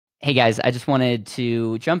Hey guys, I just wanted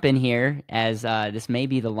to jump in here as this may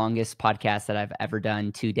be the longest podcast that I've ever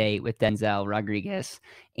done to date with Denzel Rodriguez.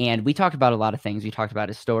 And we talked about a lot of things. We talked about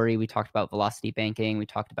his story. We talked about velocity banking. We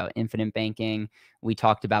talked about infinite banking. We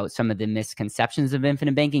talked about some of the misconceptions of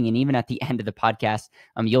infinite banking. And even at the end of the podcast,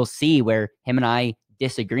 you'll see where him and I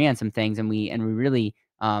disagree on some things, and we really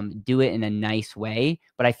do it in a nice way.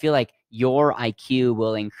 But I feel like your IQ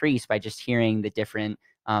will increase by just hearing the different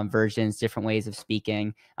versions, different ways of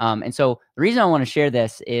speaking. And so the reason I want to share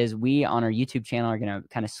this is we on our YouTube channel are going to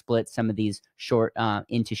kind of split some of these short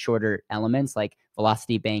into shorter elements like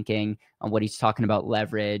velocity banking, what he's talking about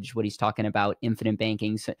leverage, what he's talking about infinite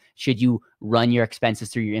banking. So should you run your expenses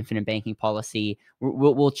through your infinite banking policy?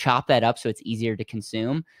 We'll chop that up so it's easier to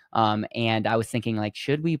consume. And I was thinking like,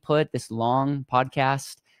 should we put this long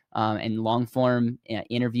podcast and long form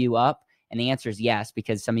interview up? And the answer is yes,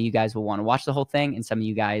 because some of you guys will want to watch the whole thing and some of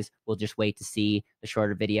you guys will just wait to see the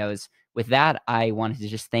shorter videos. With that, I wanted to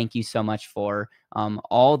just thank you so much for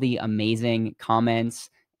all the amazing comments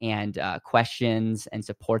and questions and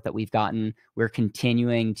support that we've gotten. We're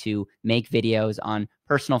continuing to make videos on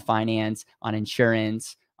personal finance, on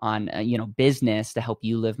insurance, on business to help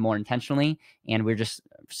you live more intentionally. And we're just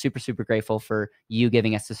super, super grateful for you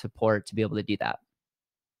giving us the support to be able to do that.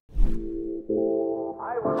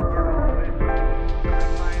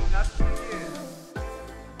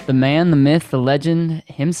 The man, the myth, the legend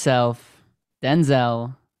himself,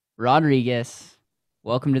 Denzel Rodriguez.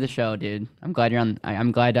 Welcome to the show, dude. I'm glad you're on.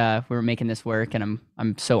 I'm glad we're making this work, and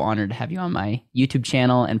I'm so honored to have you on my YouTube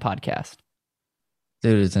channel and podcast.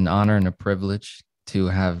 Dude, it's an honor and a privilege to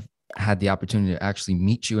have had the opportunity to actually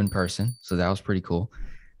meet you in person. So that was pretty cool.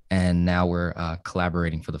 And now we're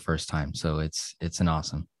collaborating for the first time. So it's an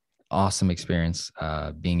awesome experience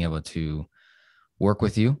being able to work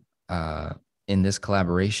with you in this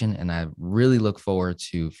collaboration. And I really look forward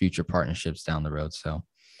to future partnerships down the road. So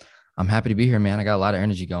I'm happy to be here, man. I got a lot of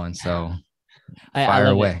energy going. So I fire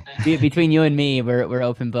love away. it. Between you and me, we're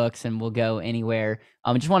open books, and we'll go anywhere.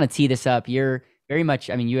 I just want to tee this up. You're very much.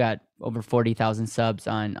 I mean, you got over 40,000 subs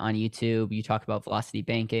on YouTube. You talk about velocity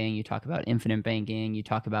banking. You talk about infinite banking. You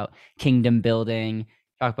talk about kingdom building.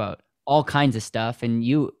 Talk about all kinds of stuff. And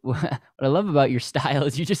you, what I love about your style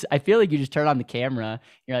is I feel like you just turn on the camera.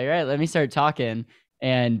 You're like, all right, let me start talking.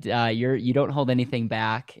 And you don't hold anything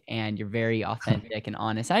back, and you're very authentic and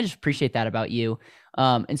honest. I just appreciate that about you.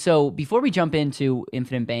 And so before we jump into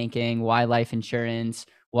infinite banking, why life insurance,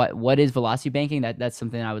 what is velocity banking? That's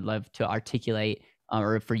something I would love to articulate,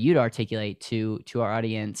 or for you to articulate to our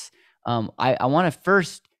audience. I want to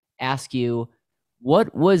first ask you,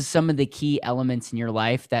 what was some of the key elements in your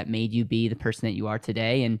life that made you be the person that you are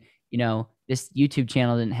today? And this YouTube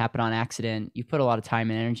channel didn't happen on accident. You put a lot of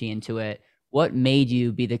time and energy into it. What made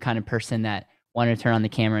you be the kind of person that wanted to turn on the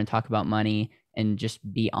camera and talk about money and just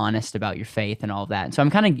be honest about your faith and all of that? And so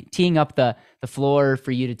I'm kind of teeing up the floor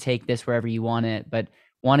for you to take this wherever you want it, but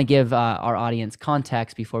want to give our audience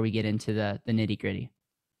context before we get into the nitty gritty.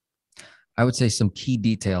 I would say some key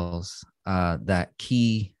details, that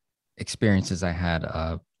key experiences I had,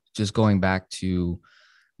 just going back to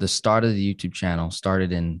the start of the YouTube channel,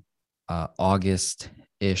 started in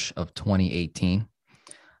August-ish of 2018.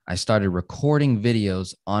 I started recording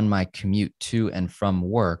videos on my commute to and from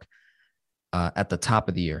work at the top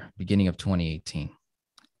of the year, beginning of 2018.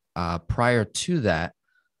 Prior to that,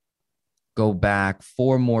 go back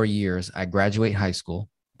 4 more years, I graduate high school,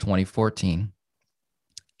 2014,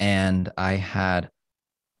 and I had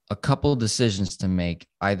a couple of decisions to make.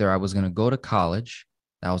 Either I was going to go to college,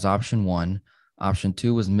 that was option 1. Option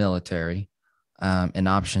 2 was military, and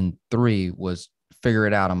option 3 was figure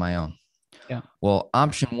it out on my own. Yeah. Well,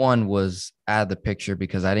 option 1 was out of the picture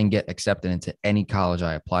because I didn't get accepted into any college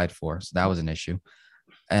I applied for. So that was an issue.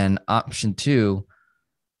 And option 2,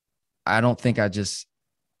 I don't think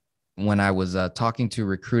when I was talking to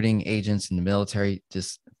recruiting agents in the military,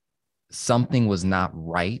 just something was not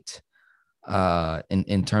right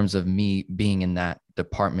in terms of me being in that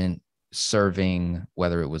department, serving,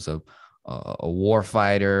 whether it was a war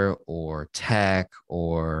fighter or tech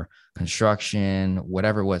or construction,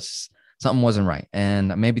 whatever it was. Something wasn't right.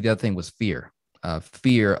 And maybe the other thing was fear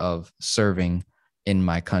of serving in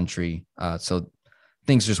my country. So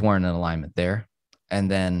things just weren't in alignment there.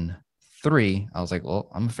 And then 3, I was like, well,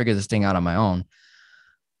 I'm gonna figure this thing out on my own.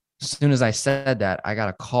 As soon as I said that, I got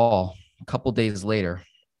a call a couple days later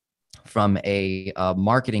from a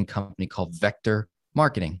marketing company called Vector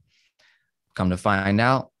Marketing. Come to find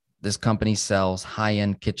out, this company sells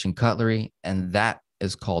high-end kitchen cutlery, and that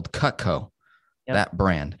is called Cutco, that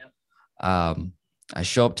brand. I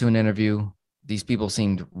show up to an interview. These people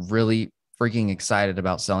seemed really freaking excited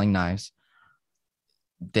about selling knives.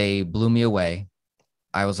 They blew me away.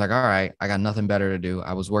 I was like, all right, I got nothing better to do.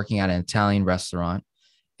 I was working at an Italian restaurant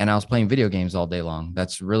and I was playing video games all day long.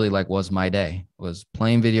 That's really like was my day, was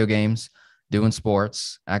playing video games, doing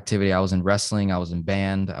sports activity. I was in wrestling, I was in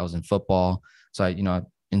band, I was in football. So I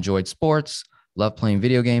enjoyed sports, loved playing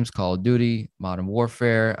video games, Call of Duty, Modern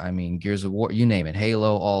Warfare. I mean, Gears of War, you name it,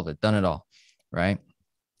 Halo, all of it, done it all. Right.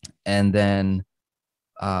 And then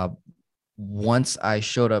uh, once I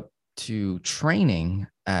showed up to training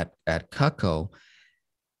at Cutco,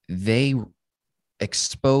 they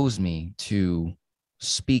exposed me to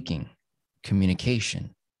speaking,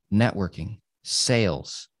 communication, networking,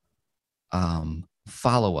 sales,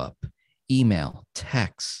 follow up, email,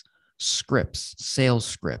 text, scripts, sales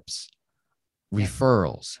scripts,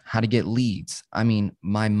 referrals, how to get leads. I mean,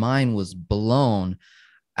 my mind was blown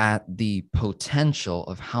at the potential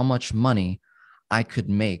of how much money I could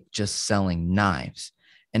make just selling knives.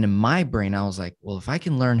 And in my brain, I was like, well, if I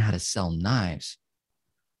can learn how to sell knives,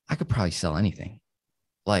 I could probably sell anything.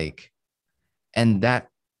 Like, and that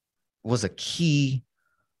was a key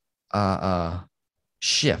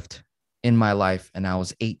shift in my life. And I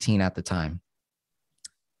was 18 at the time.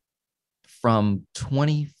 From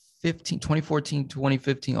 2014,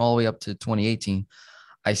 2015, all the way up to 2018,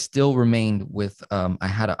 I still remained with,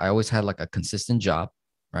 I always had like a consistent job,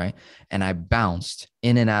 right? And I bounced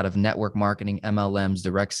in and out of network marketing, MLMs,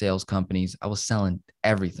 direct sales companies. I was selling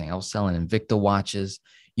everything. I was selling Invicta watches,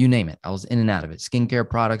 you name it. I was in and out of it. Skincare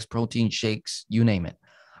products, protein shakes, you name it.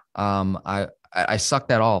 I sucked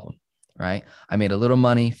at all of them, right? I made a little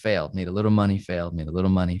money, failed, made a little money, failed, made a little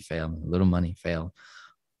money, failed, made a little money, failed.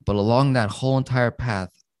 But along that whole entire path,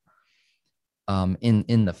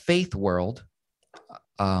 in the faith world,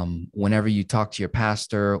 whenever you talk to your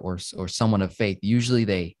pastor or someone of faith, usually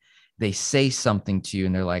they say something to you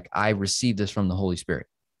and they're like, I received this from the Holy Spirit,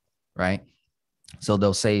 right? So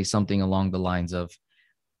they'll say something along the lines of,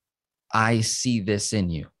 I see this in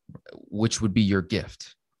you, which would be your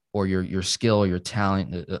gift or your skill, your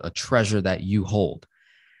talent, a treasure that you hold.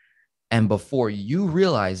 And before you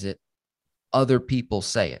realize it, other people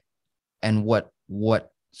say it. And what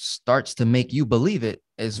starts to make you believe it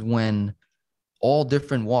is when all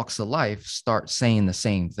different walks of life start saying the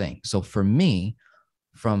same thing. So for me,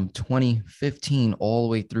 from 2015 all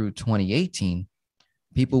the way through 2018,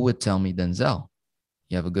 people would tell me, Denzel,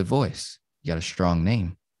 you have a good voice. You got a strong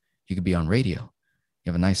name. You could be on radio.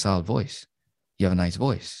 You have a nice, solid voice. You have a nice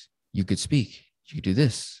voice. You could speak. You could do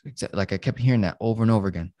this. Like I kept hearing that over and over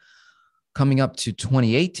again. Coming up to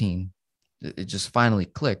 2018, it just finally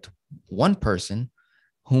clicked. One person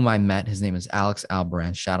whom I met, his name is Alex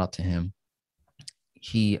Albaran. Shout out to him.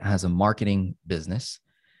 He has a marketing business.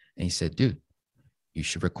 And he said, dude, you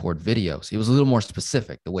should record videos. He was a little more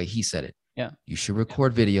specific the way he said it. Yeah. You should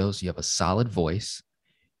record videos. You have a solid voice.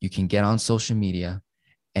 You can get on social media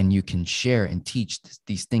and you can share and teach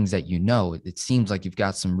these things that you know. It seems like you've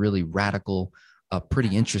got some really radical,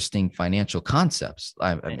 pretty interesting financial concepts.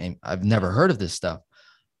 I mean, I've never heard of this stuff,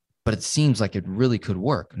 but it seems like it really could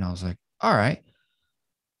work. And I was like, all right.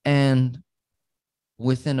 And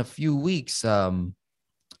within a few weeks, I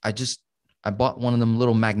bought one of them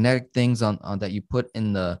little magnetic things on that you put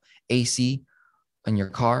in the AC in your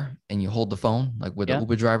car and you hold the phone, like with the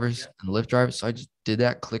Uber drivers and the Lyft drivers. So I just did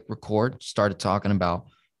that, click record, started talking about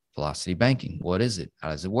velocity banking. What is it? How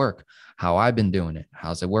does it work? How I've been doing it? How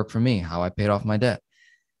does it work for me? How I paid off my debt?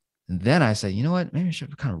 And then I said, you know what? Maybe I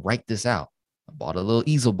should kind of write this out. I bought a little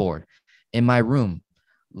easel board in my room.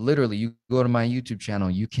 Literally, you go to my YouTube channel,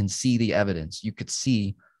 you can see the evidence. You could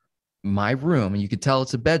see my room and you could tell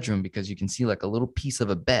it's a bedroom because you can see like a little piece of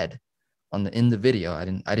a bed in the video. I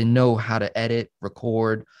didn't know how to edit,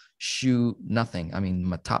 record, shoot, nothing. I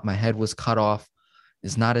mean, my head was cut off.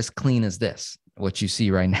 It's not as clean as this, what you see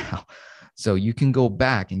right now. So you can go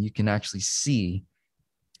back and you can actually see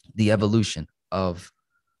the evolution of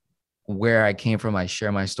where I came from. I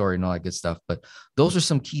share my story and all that good stuff, but those are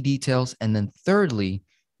some key details. And then thirdly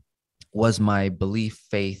was my belief,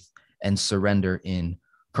 faith, and surrender in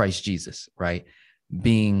Christ Jesus, right?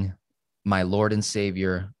 Being my Lord and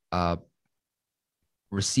Savior,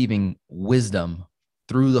 receiving wisdom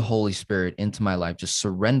through the Holy Spirit into my life, just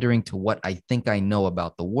surrendering to what I think I know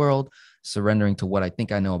about the world, surrendering to what I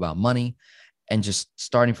think I know about money, and just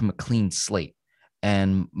starting from a clean slate.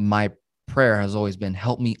 And my prayer has always been,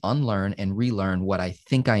 help me unlearn and relearn what I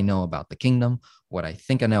think I know about the kingdom, what I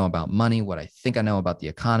think I know about money, what I think I know about the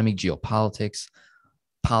economy, geopolitics,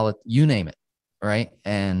 you name it, right?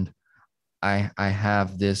 And I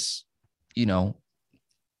have this,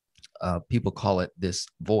 people call it this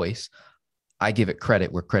voice. I give it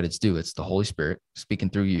credit where credit's due. It's the Holy Spirit speaking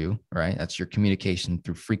through you, right? That's your communication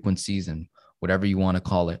through frequencies and whatever you want to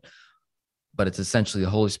call it. But it's essentially the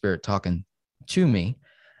Holy Spirit talking to me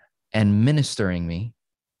and ministering me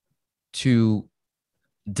to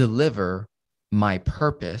deliver my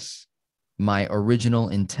purpose, my original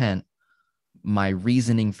intent, my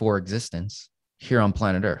reasoning for existence here on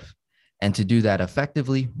planet Earth. And to do that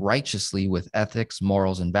effectively, righteously, with ethics,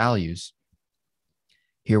 morals, and values.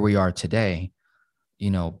 Here we are today,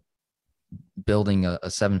 building a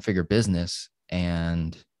 7-figure business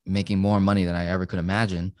and making more money than I ever could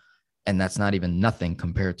imagine. And that's not even nothing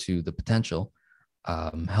compared to the potential,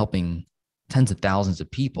 helping tens of thousands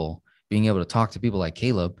of people, being able to talk to people like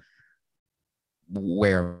Caleb,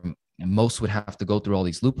 where most would have to go through all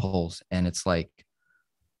these loopholes. And it's like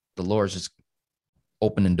the Lord's just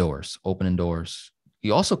opening doors.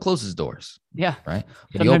 He also closes doors. Yeah. Right.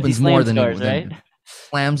 But Sometimes he opens more than doors, than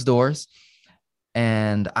slams doors.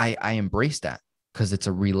 And I embrace that because it's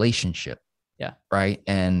a relationship. Yeah. Right.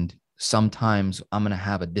 And sometimes I'm going to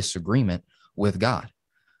have a disagreement with God.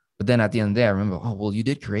 But then at the end of the day, I remember, oh, well, you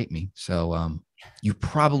did create me. So you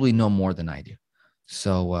probably know more than I do.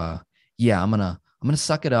 So yeah, I'm gonna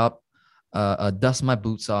suck it up, dust my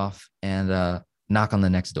boots off, and knock on the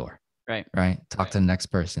next door. Right. Talk to the next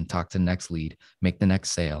person, talk to the next lead, make the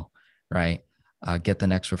next sale, right? Get the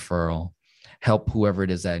next referral, help whoever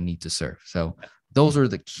it is that I need to serve. So those are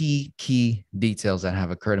the key details that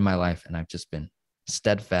have occurred in my life. And I've just been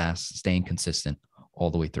steadfast, staying consistent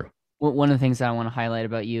all the way through. Well, one of the things that I want to highlight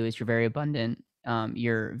about you is you're very abundant.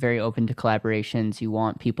 You're very open to collaborations. You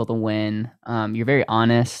want people to win. You're very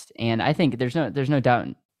honest, and I think there's no doubt,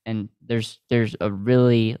 and there's a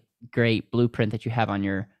really great blueprint that you have on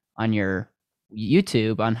your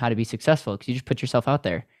YouTube on how to be successful, because you just put yourself out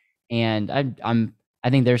there. And I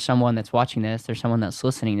think there's someone that's watching this, there's someone that's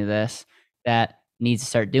listening to this that needs to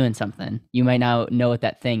start doing something. You might not know what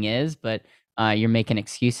that thing is, but you're making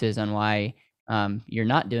excuses on why you're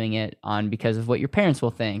not doing it on because of what your parents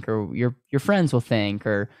will think, or your friends will think,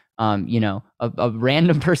 or a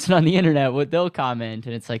random person on the internet, what they'll comment.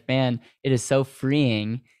 And it's like, man, it is so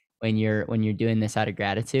freeing when you're doing this out of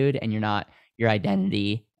gratitude, and your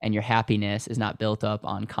identity and your happiness is not built up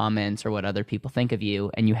on comments or what other people think of you,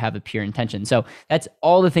 and you have a pure intention. So that's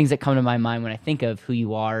all the things that come to my mind when I think of who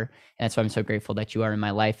you are. And that's why I'm so grateful that you are in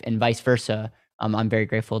my life, and vice versa. I'm very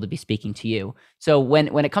grateful to be speaking to you. So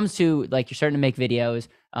when it comes to, like, you're starting to make videos,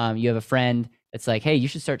 you have a friend that's like, hey, you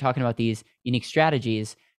should start talking about these unique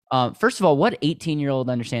strategies. First of all, what 18-year-old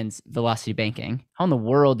understands velocity banking? How in the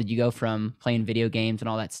world did you go from playing video games and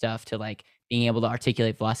all that stuff to like being able to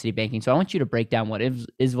articulate velocity banking? So I want you to break down what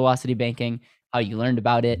is velocity banking, how you learned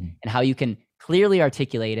about it, and how you can clearly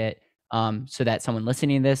articulate it, so that someone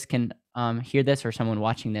listening to this can hear this, or someone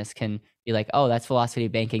watching this can be like, oh, that's velocity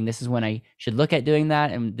banking. This is when I should look at doing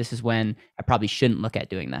that, and this is when I probably shouldn't look at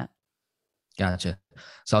doing that. Gotcha.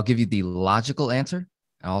 So I'll give you the logical answer.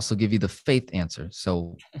 I'll also give you the faith answer.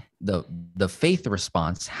 So the faith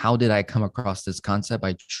response, how did I come across this concept?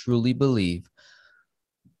 I truly believe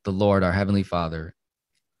the Lord, our Heavenly Father,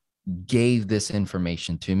 gave this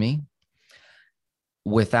information to me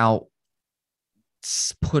without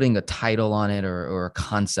putting a title on it or a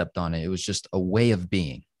concept on it. It was just a way of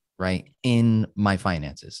being, right, in my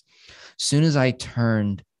finances. Soon as I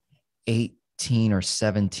turned 18 or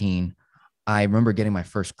 17, I remember getting my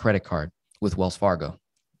first credit card with Wells Fargo,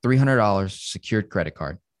 $300 secured credit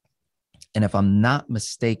card. And if I'm not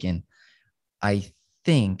mistaken, I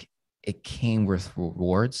think it came with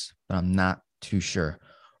rewards, but I'm not too sure.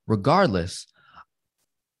 Regardless,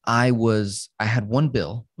 I had one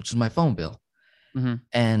bill, which was my phone bill. Mm-hmm.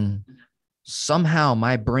 And somehow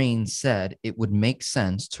my brain said it would make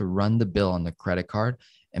sense to run the bill on the credit card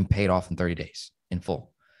and pay it off in 30 days in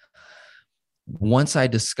full. Once I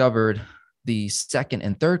discovered the second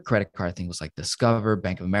and third credit card, I think it was like Discover,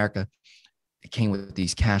 Bank of America, it came with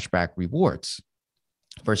these cashback rewards.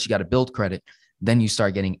 First, you got to build credit. Then you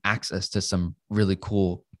start getting access to some really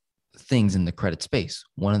cool things in the credit space.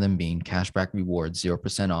 One of them being cashback rewards,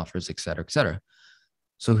 0% offers, et cetera, et cetera.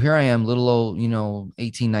 So here I am, little old,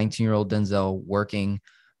 18, 19-year-old Denzel, working,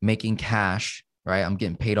 making cash, right? I'm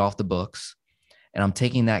getting paid off the books, and I'm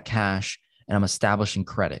taking that cash and I'm establishing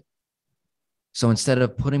credit. So instead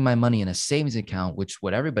of putting my money in a savings account, which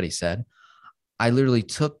what everybody said, I literally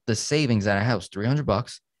took the savings that I had, was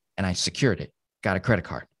 $300, and I secured it, got a credit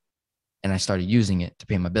card, and I started using it to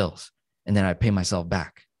pay my bills. And then I pay myself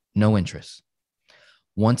back, no interest.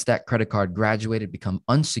 Once that credit card graduated, become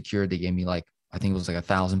unsecured, they gave me I think it was like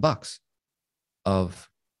 $1,000 of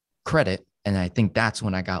credit. And I think that's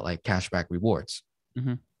when I got like cashback rewards.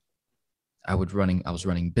 Mm-hmm. I was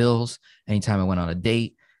running bills anytime I went on a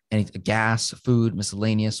date, any gas, food,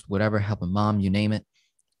 miscellaneous, whatever, helping mom, you name it.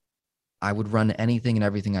 I would run anything and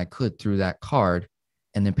everything I could through that card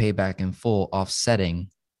and then pay back in full, offsetting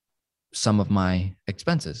some of my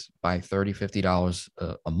expenses by $30,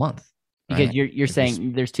 $50 a month. Because Right. you're If you're,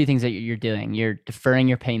 saying there's two things that you're doing. You're deferring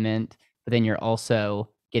your payment, but then you're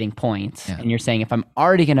also getting points. yeah. And you're saying if I'm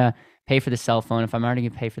already gonna pay for the cell phone, if I'm already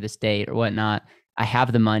gonna pay for this date or whatnot, I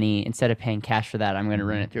have the money. Instead of paying cash for that, I'm gonna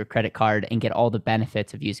run Mhm. it through a credit card and get all the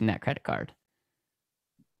benefits of using that credit card.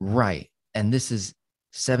 Right. And this is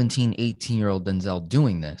 17, 18-year-old Denzel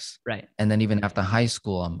doing this. Right. And then even after high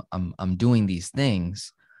school, I'm doing these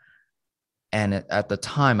things. And at the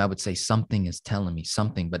time, I would say something is telling me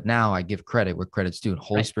something, but now I give credit where credit's due.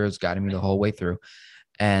 Holy Right. Spirit's guiding me the whole way through.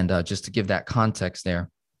 And just to give that context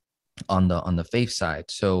there on the faith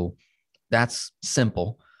side, so that's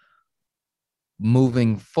simple.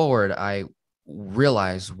 Moving forward, I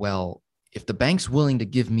realized, well, if the bank's willing to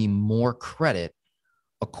give me more credit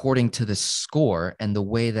according to the score and the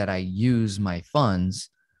way that I use my funds,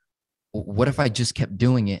 what if I just kept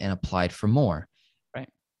doing it and applied for more? Right.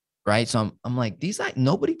 Right. So I'm like,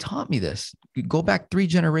 nobody taught me this. You go back 3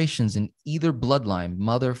 generations in either bloodline,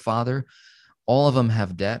 mother, father, all of them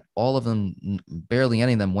have debt. All of them, barely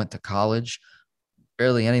any of them went to college.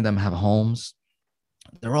 Barely any of them have homes.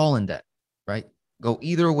 They're all in debt. Right. Go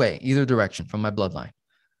either way, either direction from my bloodline.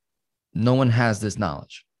 No one has this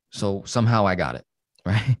knowledge. So somehow I got it.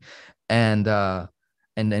 Right. And,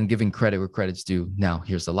 and then giving credit where credit's due. Now,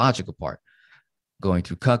 here's the logical part. Going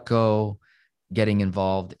through Cutco, getting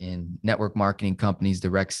involved in network marketing companies,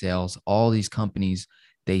 direct sales, all these companies,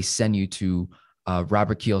 they send you to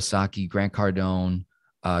Robert Kiyosaki, Grant Cardone,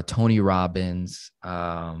 Tony Robbins,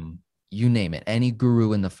 you name it, any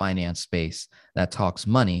guru in the finance space that talks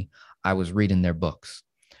money, I was reading their books.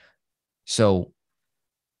 So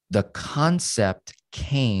the concept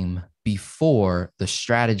came before the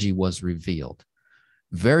strategy was revealed.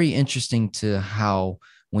 Very interesting to how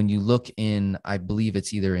when you look in, I believe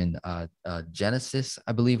it's either in Genesis,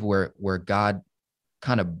 I believe, where God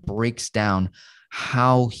kind of breaks down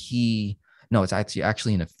how he, no, it's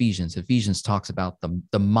actually in Ephesians. Ephesians talks about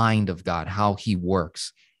the mind of God, how he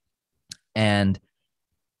works. And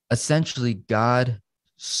essentially, God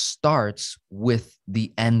starts with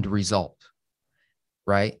the end result,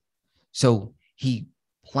 right? So he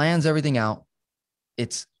plans everything out.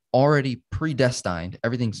 It's already predestined.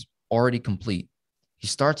 Everything's already complete. He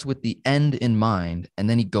starts with the end in mind, and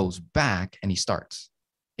then he goes back and he starts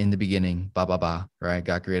in the beginning, blah, blah, blah, right?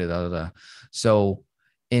 God created, da, da, da. So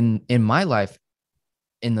in my life,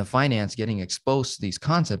 in the finance, getting exposed to these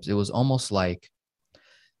concepts, it was almost like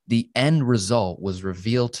the end result was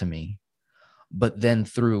revealed to me, but then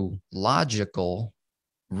through logical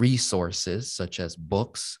resources such as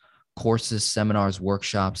books, courses, seminars,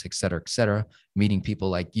 workshops, et cetera, meeting people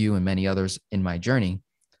like you and many others in my journey,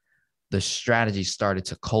 the strategy started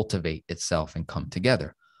to cultivate itself and come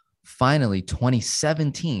together. Finally,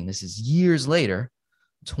 2017, this is years later,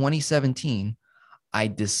 2017, I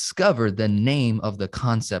discovered the name of the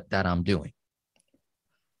concept that I'm doing.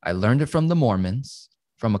 I learned it from the Mormons,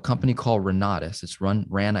 from a company called Renatus. It's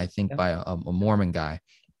ran, I think, by a Mormon guy,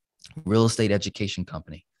 real estate education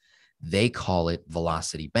company. They call it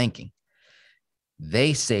velocity banking.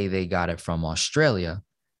 They say they got it from Australia.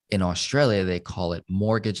 In Australia, they call it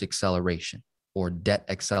mortgage acceleration or debt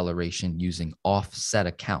acceleration using offset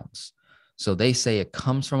accounts. So they say it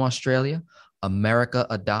comes from Australia. America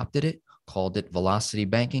adopted it, called it velocity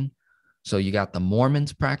banking. So you got the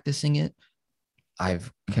Mormons practicing it.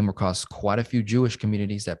 I've come across quite a few Jewish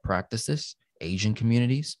communities that practice this, Asian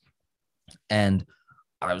communities. And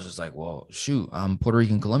I was just like, well, shoot, I'm Puerto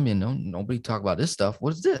Rican Colombian. Nobody talk about this stuff.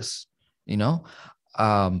 What is this? You know?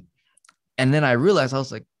 And then I realized, I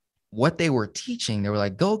was like, what they were teaching, they were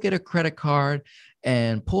like, go get a credit card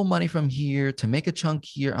and pull money from here to make a chunk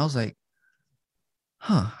here. I was like,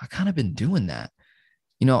 I kind of been doing that,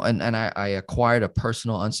 and I acquired a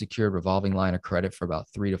personal unsecured revolving line of credit for about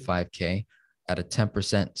 3 to 5K at a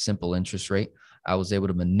 10% simple interest rate. I was able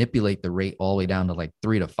to manipulate the rate all the way down to like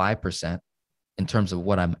 3 to 5% in terms of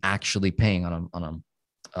what I'm actually paying on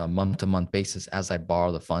a month-to-month basis as I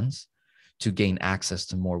borrow the funds to gain access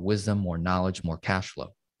to more wisdom, more knowledge, more cash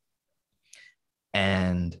flow.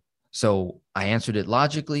 And so I answered it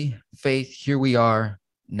logically. Faith, here we are.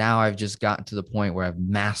 Now I've just gotten to the point where I've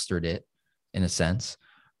mastered it in a sense,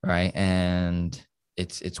 right? And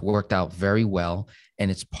it's worked out very well. And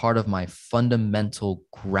it's part of my fundamental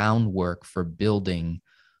groundwork for building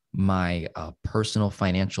my personal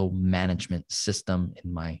financial management system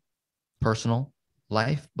in my personal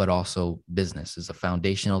life, but also business is a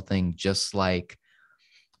foundational thing, just like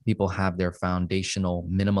people have their foundational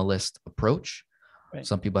minimalist approach. Right.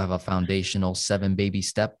 Some people have a foundational 7 baby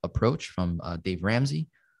step approach from Dave Ramsey.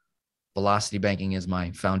 Velocity banking is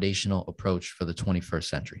my foundational approach for the 21st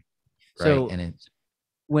century, right? So And it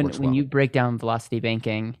works when well. you break down velocity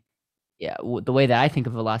banking, yeah, the way that I think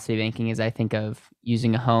of velocity banking is I think of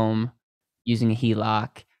using a home, using a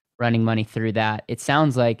HELOC, running money through that. It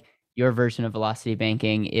sounds like your version of velocity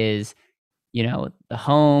banking is, the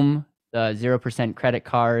home, the 0% credit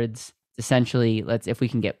cards. Essentially, if we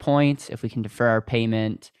can get points, if we can defer our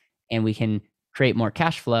payment, and we can create more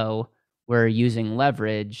cash flow, we're using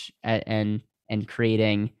leverage and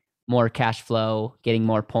creating more cash flow, getting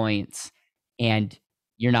more points, and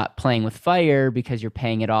you're not playing with fire because you're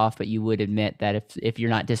paying it off, but you would admit that if you're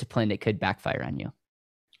not disciplined, it could backfire on you.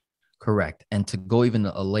 Correct. And to go even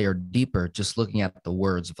a layer deeper, just looking at the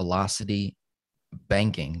words velocity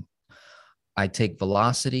banking, I take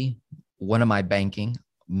velocity, what am I banking?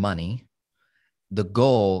 Money. The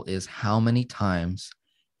goal is how many times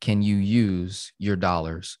can you use your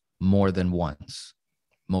dollars more than once?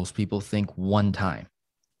 Most people think one time.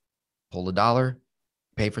 Pull a dollar,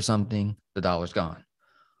 pay for something, the dollar's gone.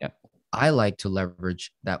 Yep. I like to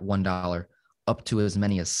leverage that $1 up to as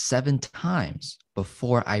many as 7 times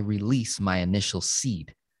before I release my initial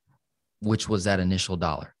seed, which was that initial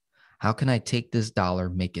dollar. How can I take this dollar,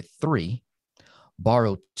 make it 3,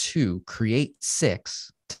 borrow 2, create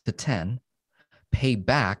 6 to 10, pay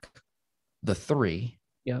back the 3?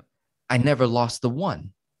 Yep. I never lost the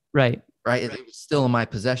 1. Right. Right. It was still in my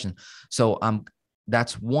possession. So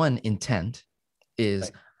that's one intent is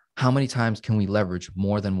Right. how many times can we leverage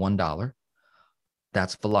more than $1?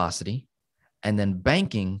 That's velocity. And then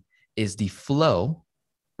banking is the flow,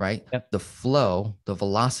 right? Yep. The flow, the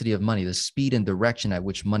velocity of money, the speed and direction at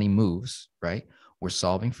which money moves, right? We're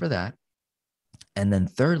solving for that. And then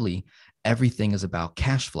thirdly, everything is about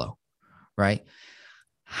cash flow, right?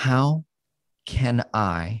 How can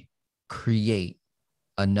I create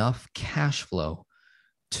enough cash flow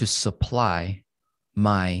to supply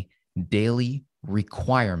my daily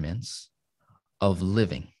requirements of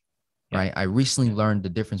living, right? I recently learned the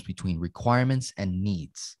difference between requirements and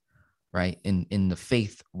needs, right? In the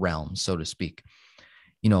faith realm, so to speak.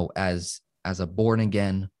 As a born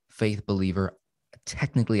again faith believer,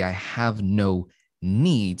 technically I have no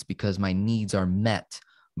needs because my needs are met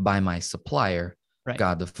by my supplier, Right.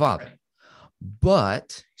 God the Father.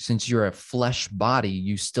 But since you're a flesh body,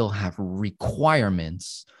 you still have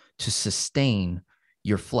requirements to sustain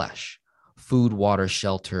your flesh: food, water,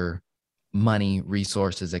 shelter, money,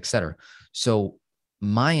 resources, etc. So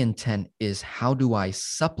my intent is, how do I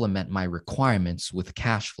supplement my requirements with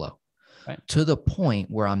cash flow, Right. to the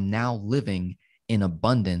point where I'm now living in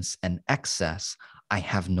abundance and excess? I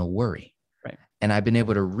have no worry. Right. And I've been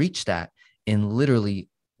able to reach that in literally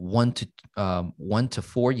 1 to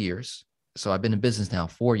 4 years. So I've been in business now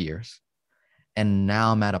 4 years, and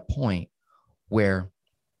now I'm at a point where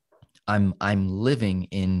I'm living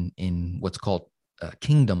in what's called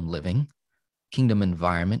kingdom living, kingdom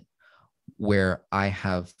environment, where I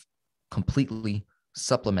have completely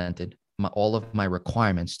supplemented all of my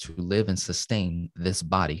requirements to live and sustain this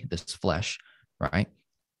body, this flesh, right?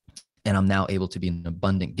 And I'm now able to be an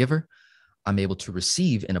abundant giver. I'm able to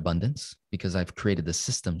receive in abundance because I've created the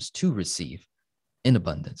systems to receive in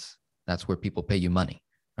abundance. That's where people pay you money,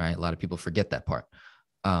 right? A lot of people forget that part.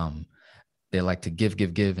 They like to give,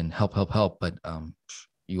 and help, but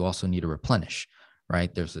you also need to replenish,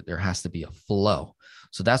 right? There has to be a flow.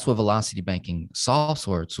 So that's what velocity banking solves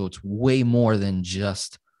for. So it's way more than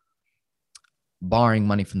just borrowing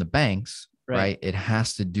money from the banks, right? It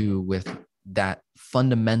has to do with that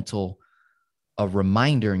fundamental, a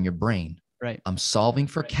reminder in your brain. Right. I'm solving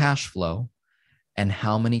for cash flow, and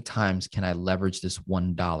how many times can I leverage this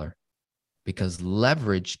 $1? Because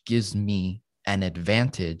leverage gives me an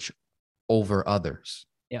advantage over others.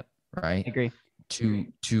 Yep. Right. I agree.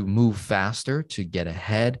 To move faster, to get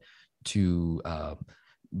ahead, to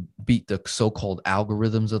beat the so-called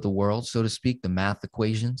algorithms of the world, so to speak, the math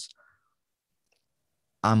equations.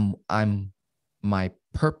 My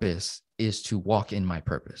purpose is to walk in my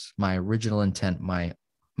purpose, my original intent, my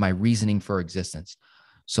reasoning for existence.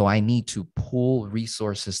 So I need to pull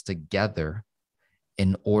resources together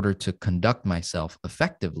in order to conduct myself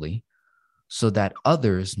effectively, so that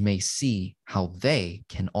others may see how they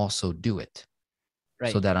can also do it.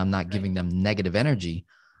 Right. So that I'm not giving them negative energy,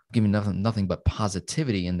 giving nothing but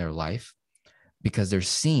positivity in their life, because they're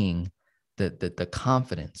seeing the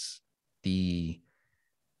confidence, the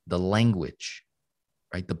language,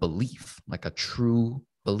 right? The belief, like a true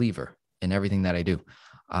believer in everything that I do.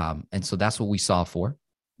 And so that's what we saw for.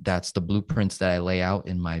 That's the blueprints that I lay out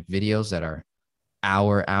in my videos that are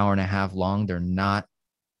hour and a half long. They're not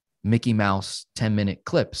Mickey Mouse 10-minute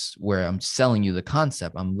clips where I'm selling you the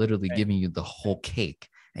concept. I'm literally Right. giving you the whole cake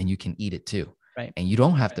and you can eat it too. Right. And you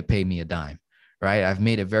don't have to pay me a dime, right? I've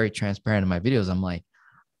made it very transparent in my videos. I'm like,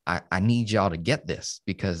 I need y'all to get this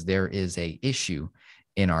because there is a issue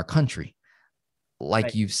in our country. Like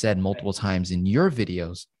Right. you've said multiple times in your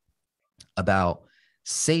videos about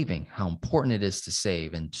saving, how important it is to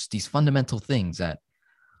save and just these fundamental things that,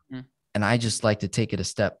 Mm. and I just like to take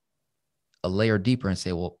it a layer deeper and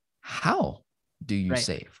say, well, how do you Right.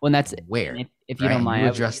 save? Well, and that's, Where? and if you Right. don't And mind, you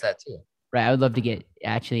address that too. right, I would love to get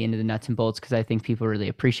actually into the nuts and bolts because I think people really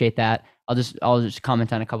appreciate that. I'll just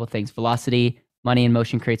comment on a couple of things. Velocity, money in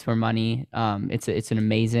motion creates more money. It's an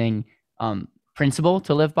amazing principle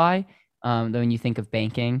to live by. Though when you think of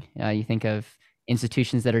banking, you think of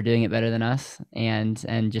institutions that are doing it better than us, and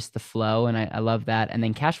just the flow. And I love that. And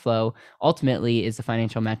then cash flow ultimately is the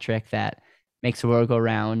financial metric that makes the world go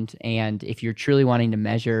round. And if you're truly wanting to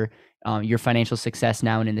measure your financial success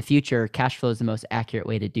now and in the future, cash flow is the most accurate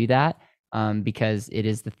way to do that. Because it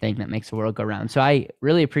is the thing that makes the world go round. So I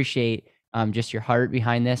really appreciate just your heart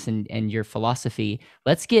behind this and your philosophy.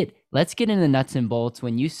 Let's get into the nuts and bolts.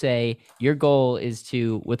 When you say your goal is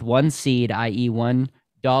to, with one seed, i.e.,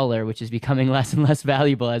 $1, which is becoming less and less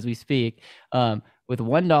valuable as we speak, with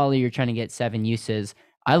 $1, you're trying to get 7 uses.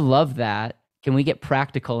 I love that. Can we get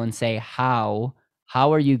practical and say how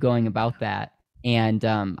are you going about that? And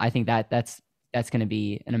I think that's going to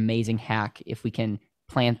be an amazing hack if we can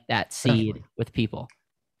plant that seed Definitely. with people.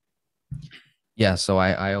 Yeah. So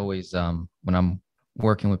I always, when I'm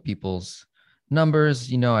working with people's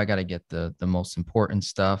numbers, I got to get the most important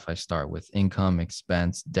stuff. I start with income,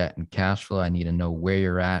 expense, debt, and cash flow. I need to know where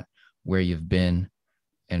you're at, where you've been,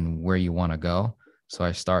 and where you want to go. So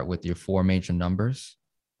I start with your 4 major numbers,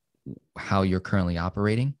 how you're currently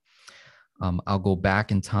operating. I'll go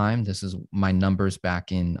back in time. This is my numbers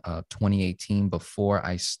back in 2018 before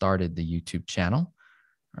I started the YouTube channel,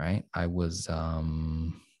 right? I was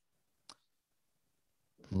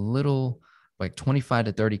little, like 25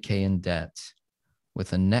 to 30K in debt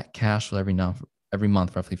with a net cash flow every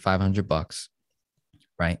month, roughly $500,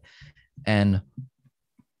 right? And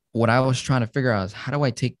what I was trying to figure out is how do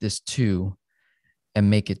I take this 2 and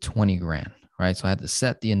make it 20 grand, right? So I had to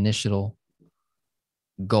set the initial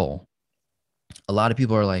goal. A lot of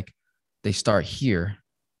people are like, they start here.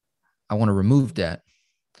 I want to remove debt.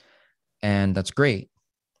 And that's great.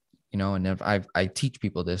 And if I teach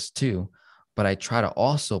people this too, but I try to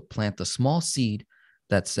also plant the small seed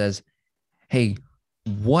that says, hey,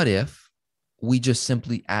 what if we just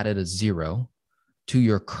simply added a 0 to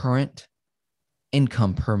your current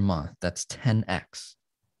income per month? That's 10x,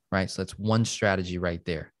 right? So that's one strategy right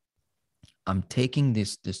there. I'm taking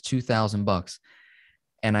this $2,000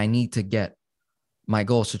 and I need to get, my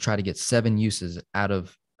goal is to try to get 7 uses out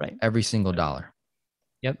of every single dollar.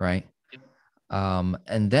 Yep. Right.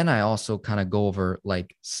 And then I also kind of go over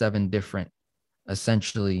like 7 different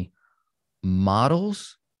essentially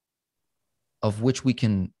models of which we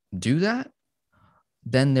can do that.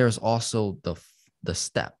 Then there's also the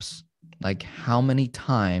steps, like how many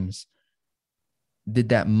times did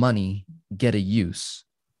that money get a use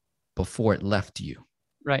before it left you?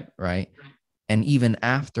 Right. Right. And even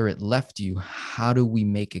after it left you, how do we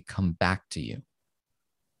make it come back to you?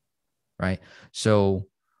 Right. So,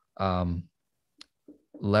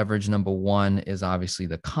 leverage number 1 is obviously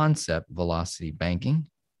the concept velocity banking,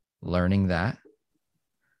 learning that.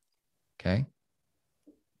 Okay.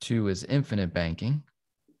 2 is infinite banking.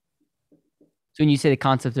 So when you say the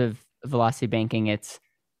concept of velocity banking, it's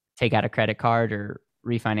take out a credit card or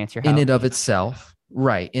refinance your house. In and of itself,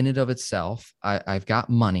 right. In and of itself, I've got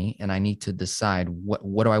money and I need to decide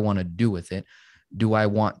what do I want to do with it? Do I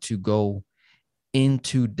want to go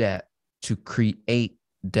into debt to create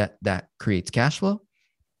debt that creates cash flow?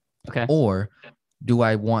 Okay. Or do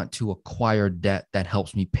I want to acquire debt that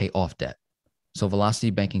helps me pay off debt? So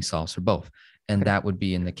velocity banking solves for both. And that would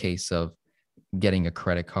be in the case of getting a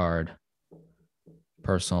credit card,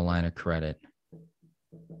 personal line of credit,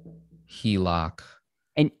 HELOC.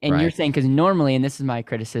 And right? You're saying, because normally, and this is my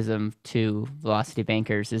criticism to velocity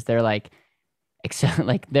bankers, is they're like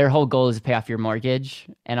their whole goal is to pay off your mortgage.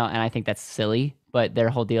 And I think that's silly, but their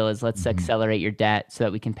whole deal is let's accelerate your debt so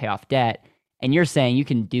that we can pay off debt. And you're saying you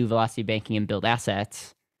can do velocity banking and build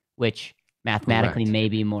assets, which mathematically may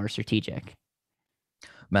be more strategic.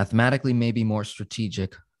 Mathematically may be more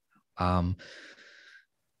strategic. And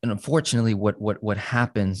unfortunately, what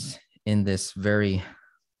happens in this very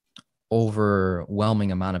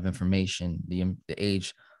overwhelming amount of information, the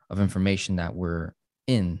age of information that we're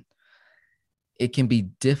in, it can be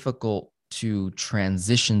difficult to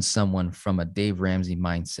transition someone from a Dave Ramsey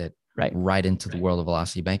mindset right into the world of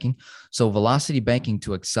velocity banking. So velocity banking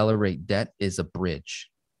to accelerate debt is a bridge.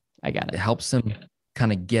 I got it. It helps them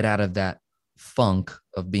kind of get out of that funk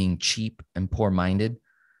of being cheap and poor-minded.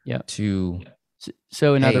 Yeah. To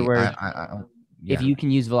so in other words, yeah. if you can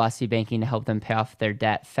use velocity banking to help them pay off their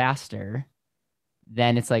debt faster,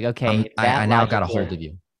 then it's like, okay, I now got a hold of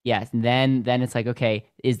you. Yes. And then it's like, okay,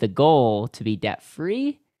 is the goal to be debt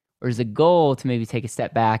free, or is the goal to maybe take a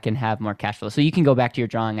step back and have more cash flow? So you can go back to your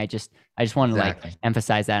drawing. I just want to like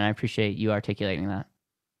emphasize that. And I appreciate you articulating that.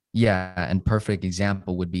 Yeah. And perfect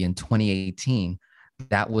example would be in 2018.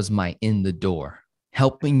 That was my in the door,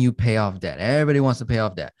 helping you pay off debt. Everybody wants to pay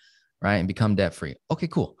off debt, right? And become debt free. Okay,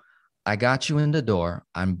 cool. I got you in the door.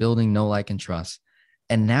 I'm building know, like, and trust.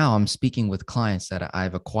 And now I'm speaking with clients that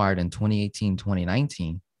I've acquired in 2018,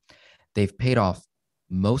 2019. They've paid off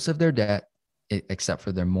most of their debt except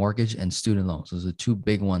for their mortgage and student loans. Those are the two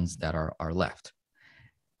big ones that are left.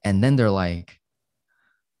 And then they're like,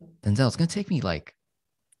 Denzel, it's going to take me like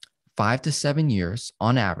 5 to 7 years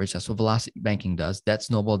on average. That's what velocity banking does. That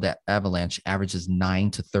snowball, that avalanche averages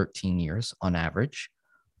 9 to 13 years on average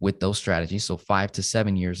with those strategies. So 5 to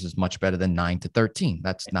 7 years is much better than 9 to 13.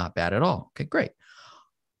 That's not bad at all. Okay, great.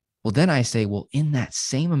 Well, then I say, well, in that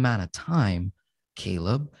same amount of time,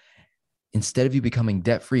 Caleb, instead of you becoming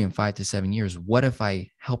debt-free in 5 to 7 years, what if I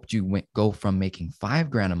helped you go from making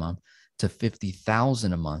 $5,000 a month to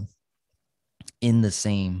 $50,000 a month in the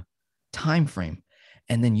same time frame?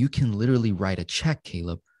 And then you can literally write a check,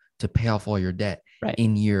 Caleb, to pay off all your debt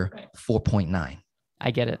in year 4.9.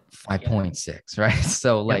 I get it. 5.6, right?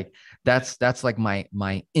 So like that's like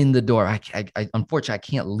my in the door. I unfortunately I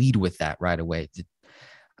can't lead with that right away.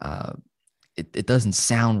 It doesn't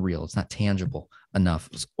sound real. It's not tangible enough.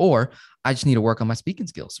 Or I just need to work on my speaking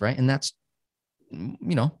skills, right? And that's,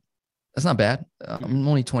 that's not bad. I'm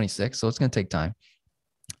only 26, so it's going to take time.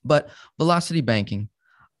 But velocity banking,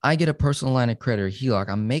 I get a personal line of credit or HELOC.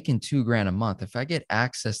 I'm making $2,000 a month. If I get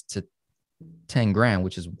access to $10,000,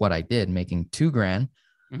 which is what I did, making $2,000,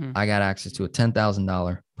 I got access to a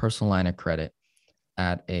 $10,000 personal line of credit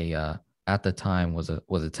at the time was a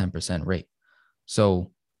 10% rate.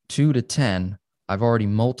 So 2 to 10, I've already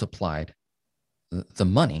multiplied the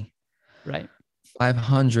money. Right.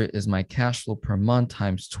 500 is my cash flow per month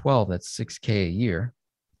times 12. That's $6,000 a year.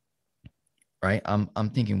 Right.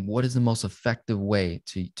 I'm thinking, what is the most effective way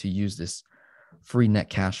to use this free net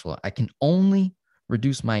cash flow? I can only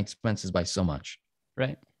reduce my expenses by so much.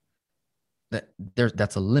 Right.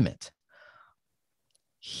 That's a limit.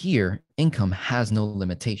 Here, income has no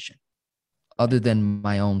limitation other than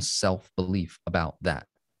my own self-belief about that.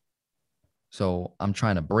 So I'm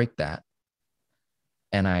trying to break that,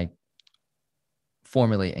 and I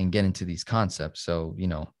formulate and get into these concepts. So,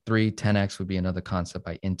 10x would be another concept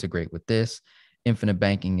I integrate with this. Infinite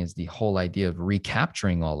banking is the whole idea of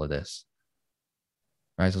recapturing all of this.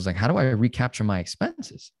 Right. So it's like, how do I recapture my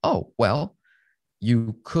expenses? Oh, well,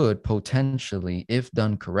 you could potentially, if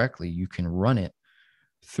done correctly, you can run it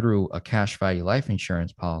through a cash value life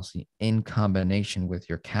insurance policy in combination with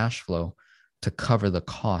your cash flow to cover the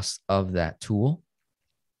costs of that tool.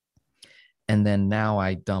 And then now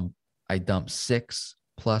I dump 6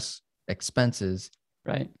 plus expenses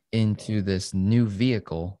into this new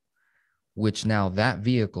vehicle, which now that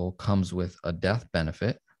vehicle comes with a death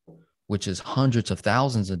benefit, which is hundreds of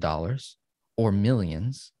thousands of dollars or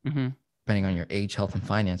millions, depending on your age, health, and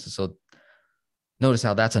finances. So notice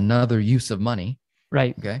how that's another use of money.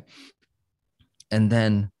 Right. Okay. And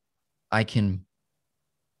then I can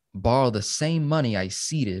borrow the same money I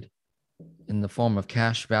seeded in the form of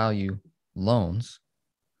cash value loans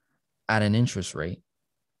at an interest rate.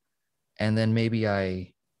 And then maybe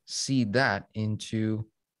I seed that into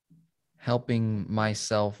helping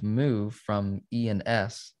myself move from E and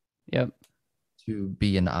S to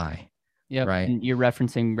B and I. Yep. Right. And you're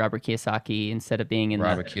referencing Robert Kiyosaki instead of being in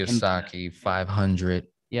Robert Kiyosaki, 500,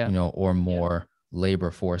 or more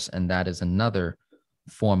labor force. And that is another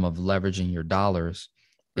form of leveraging your dollars,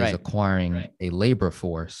 is acquiring a labor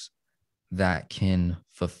force that can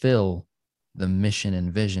fulfill the mission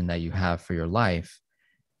and vision that you have for your life,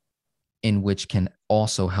 in which can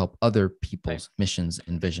also help other people's missions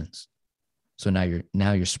and visions. So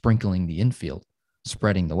now you're sprinkling the infield,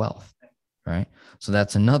 spreading the wealth, right? So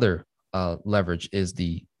that's another leverage, is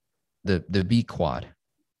the B quad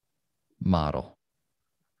model,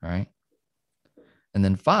 right? And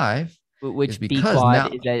then 5, which is because B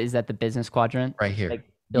quad now, is that the business quadrant right here,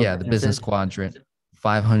 the business quadrant.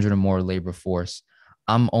 500 or more labor force.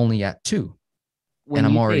 I'm only at 2 and When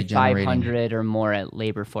I'm you say already generating 500 or more at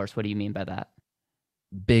labor force, what do you mean by that?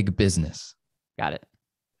 big business, Got it.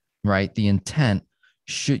 right? The intent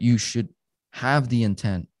you should have the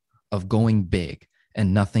intent of going big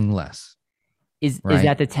and nothing less, Is right?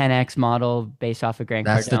 that the 10x model based off of Grant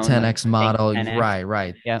That's the Cardone? Like 10x think model. 10x. Right,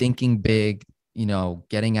 right. Yep. Thinking big,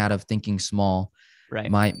 getting out of thinking small.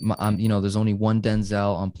 Right. There's only one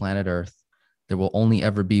Denzel on planet Earth. There will only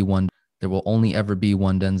ever be one. There will only ever be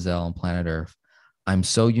one Denzel on planet Earth. I'm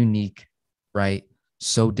so unique, right?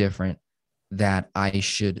 So different that I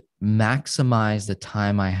should maximize the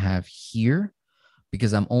time I have here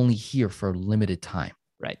because I'm only here for a limited time,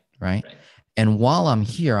 Right. right? And while I'm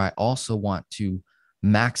here, I also want to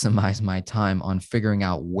maximize my time on figuring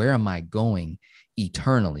out where am I going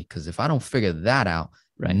eternally? Because if I don't figure that out,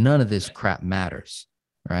 Right. none of this crap matters,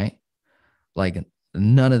 right? Like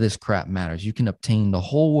none of this crap matters. You can obtain the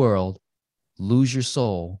whole world, lose your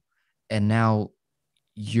soul, and now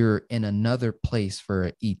you're in another place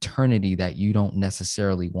for eternity that you don't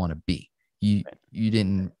necessarily want to be. You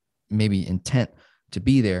didn't maybe intent to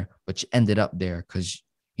be there, but you ended up there because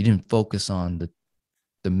you didn't focus on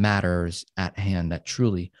the matters at hand that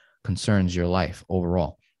truly concerns your life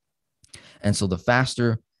overall. And so the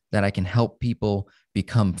faster that I can help people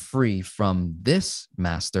become free from this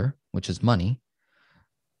master, which is money,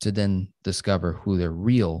 to then discover who their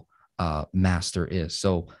real master is.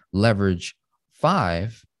 So leverage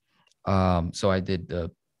 5. So I did the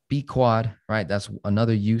B quad, right? That's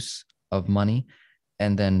another use of money.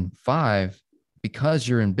 And then 5, because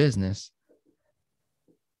you're in business,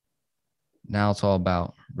 now it's all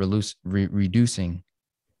about reducing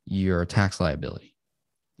your tax liability.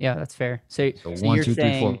 Yeah, that's fair. So So so one, you're two,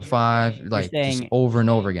 three, four, saying five, you're like just saying over and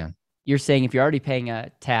over again. you're saying if you're already paying a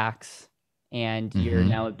tax and you're Mm-hmm.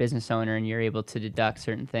 now a business owner and you're able to deduct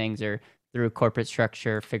certain things or through corporate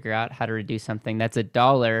structure figure out how to reduce something, that's a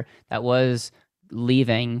dollar that was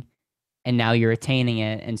leaving and now you're attaining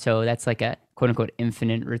it. And so that's like a quote unquote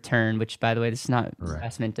infinite return, which by the way, this is not Correct.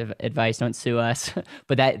 investment advice. Don't sue us.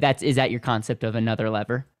 But is that your concept of another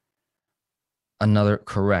lever? Another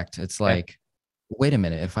correct. It's Okay. like, wait a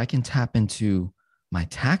minute, if I can tap into my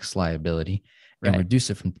tax liability and Right. reduce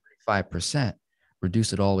it from 5%,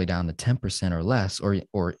 reduce it all the way down to 10% or less,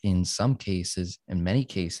 or in some cases, in many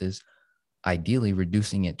cases, ideally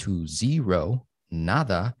reducing it to zero,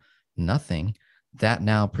 nada, nothing, that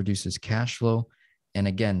now produces cash flow. And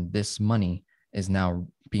again, this money is now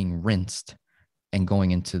being rinsed and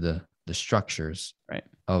going into the structures Right.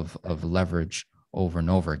 of leverage over and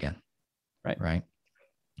over again. Right. Right.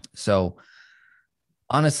 So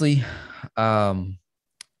honestly,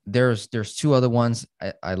 there's 2 other ones.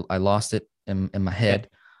 I lost it in my head.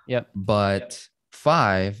 Yep. But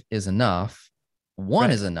 5 is enough. 1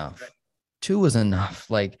 Right. is enough. 2 is enough.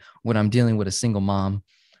 Like when I'm dealing with a single mom,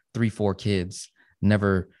 3, 4 kids,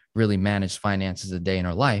 never really managed finances a day in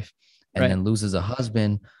her life, and Right. then loses a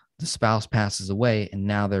husband, the spouse passes away, and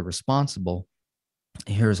now they're responsible.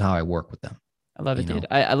 Here's how I work with them. I love it, You dude. know,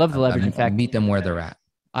 I love the leverage. In I fact, meet them where they're at.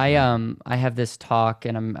 I have this talk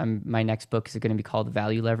and I'm my next book is going to be called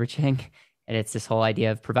Value Leveraging. And it's this whole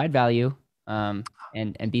idea of provide value,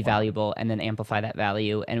 and be Wow. valuable and then amplify that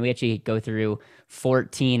value. And we actually go through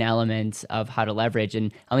 14 elements of how to leverage.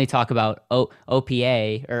 And I only talk about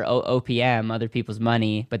OPA or OPM, other people's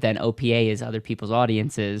money, but then OPA is other people's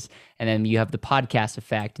audiences. And then you have the podcast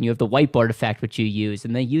effect and you have the whiteboard effect, which you use,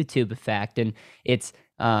 and the YouTube effect. And it's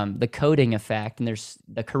the coding effect, and there's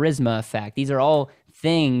the charisma effect. These are all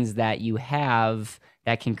things that you have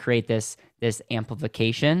that can create this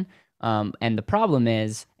amplification. And the problem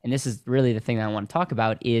is, and this is really the thing that I want to talk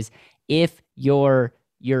about, is if your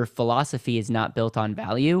philosophy is not built on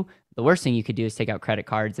value, the worst thing you could do is take out credit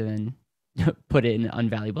cards and then put it in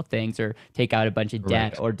unvaluable things, or take out a bunch of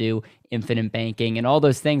debt, Right. or do infinite banking, and all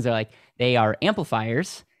those things are like, they are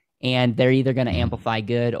amplifiers, and they're either going to amplify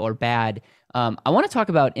good or bad. I want to talk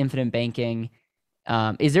about infinite banking.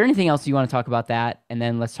 Is there anything else you want to talk about that? And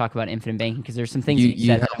then let's talk about infinite banking, because there's some things you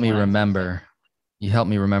said that help I me wanna- remember. You help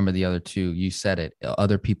me remember the other 2. You said it.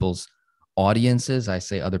 Other people's audiences. I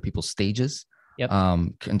say other people's stages. Yep.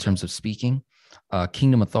 In terms of speaking,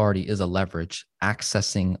 kingdom authority is a leverage,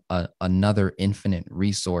 accessing another infinite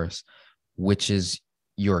resource, which is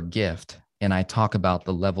your gift. And I talk about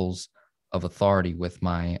the levels of authority with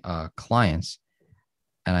my clients,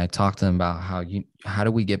 and I talk to them about how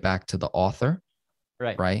do we get back to the author,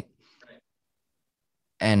 Right. right?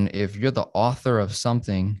 And if you're the author of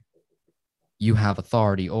something, you have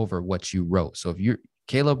authority over what you wrote. So if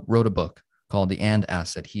Caleb wrote a book called The And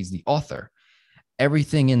Asset, he's the author.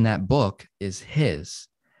 Everything in that book is his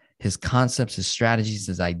concepts, his strategies,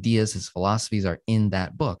 his ideas, his philosophies are in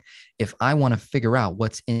that book. If I want to figure out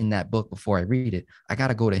what's in that book before I read it, I got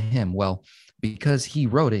to go to him. Well, because he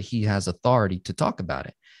wrote it, he has authority to talk about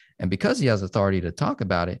it. And because he has authority to talk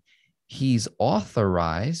about it, he's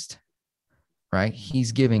authorized, right?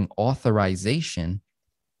 He's giving authorization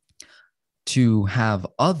to have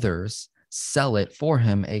others sell it for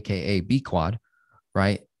him, AKA B Quad,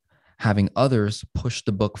 right? Having others push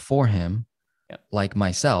the book for him, Yep. like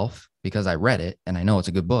myself, because I read it and I know it's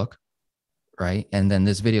a good book, right? And then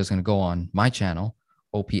this video is going to go on my channel,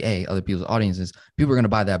 OPA, other people's audiences. People are going to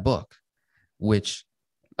buy that book, which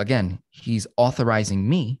again, he's authorizing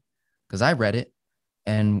me because I read it.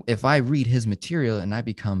 And if I read his material and I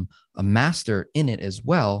become a master in it as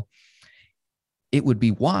well, it would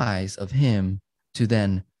be wise of him to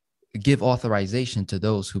then give authorization to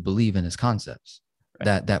those who believe in his concepts,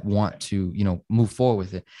 right, that want to, move forward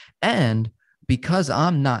with it. And because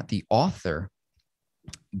I'm not the author,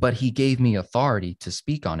 but he gave me authority to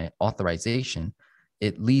speak on it, authorization,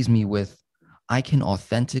 it leaves me with, I can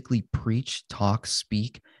authentically preach, talk,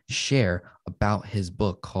 speak, share about his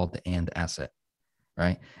book called The And Asset,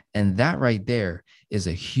 right? And that right there is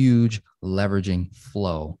a huge leveraging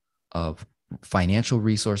flow of financial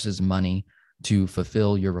resources, money to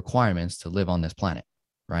fulfill your requirements to live on this planet,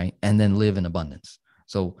 right? And then live in abundance.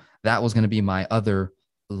 So that was going to be my other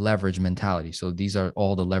leverage mentality. So these are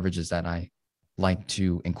all the leverages that I like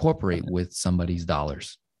to incorporate with somebody's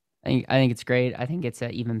dollars. I think it's great. I think it's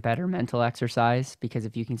an even better mental exercise because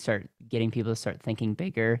if you can start getting people to start thinking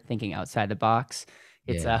bigger, thinking outside the box,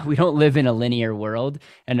 it's Yeah. we don't live in a linear world.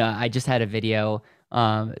 And I just had a video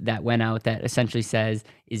that went out that essentially says,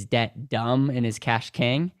 "Is debt dumb and is cash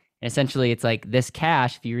king?" And essentially, it's like this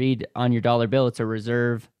cash. If you read on your dollar bill, it's a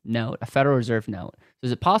reserve note, a Federal Reserve note. So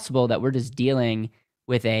is it possible that we're just dealing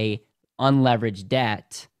with a unleveraged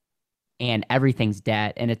debt? And everything's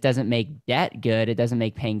debt, and it doesn't make debt good, it doesn't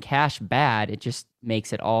make paying cash bad, it just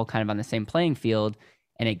makes it all kind of on the same playing field.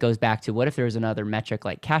 And it goes back to, what if there was another metric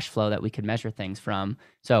like cash flow that we could measure things from?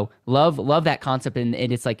 So love that concept. And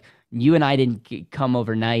it's like, you and I didn't come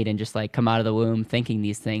overnight and just like come out of the womb thinking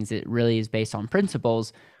these things. It really is based on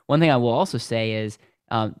principles. One thing I will also say is,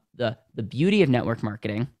 the beauty of network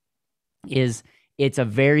marketing is it's a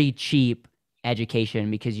very cheap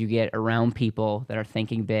education because you get around people that are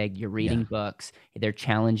thinking big. You're reading Yeah. books, they're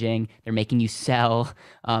challenging, they're making you sell.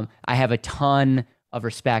 I have a ton of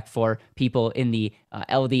respect for people in the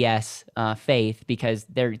LDS faith because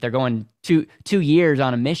they're going 2 years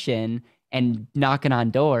on a mission and knocking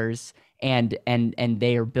on doors, and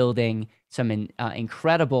they are building some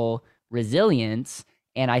incredible resilience.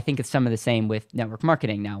 And I think it's some of the same with network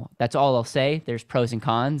marketing. Now, that's all I'll say. There's pros and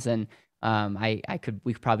cons, and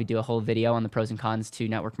we could probably do a whole video on the pros and cons to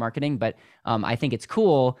network marketing, but I think it's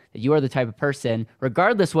cool that you are the type of person,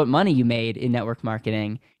 regardless what money you made in network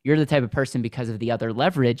marketing, you're the type of person because of the other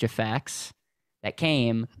leverage effects that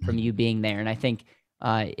came from you being there. And I think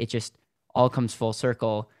it just all comes full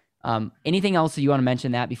circle. Anything else that you want to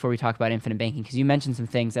mention that before we talk about infinite banking? Because you mentioned some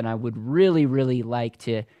things that I would really, really like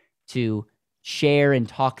to share and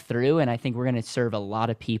talk through. And I think we're going to serve a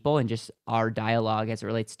lot of people in just our dialogue as it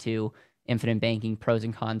relates to infinite banking, pros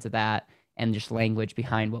and cons of that, and just language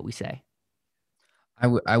behind what we say.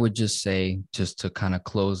 I would just say, just to kind of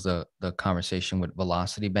close the conversation with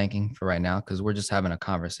velocity banking for right now, because we're just having a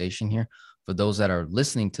conversation here. For those that are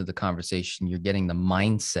listening to the conversation, you're getting the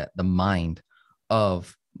mindset, the mind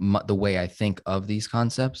of the way I think of these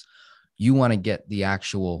concepts. You want to get the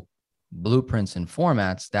actual blueprints and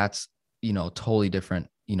formats. That's, totally different,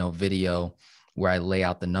 video where I lay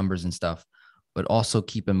out the numbers and stuff. But also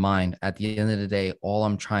keep in mind, at the end of the day, all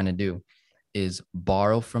I'm trying to do is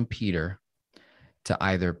borrow from Peter to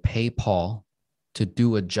either pay Paul to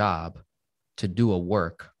do a job, to do a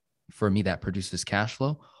work for me that produces cash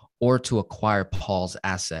flow, or to acquire Paul's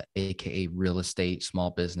asset, aka real estate,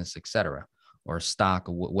 small business, etc., or stock,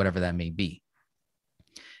 or whatever that may be.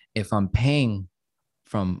 If I'm borrowing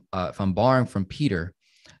from Peter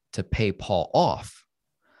to pay Paul off,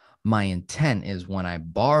 my intent is when I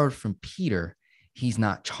borrowed from Peter, he's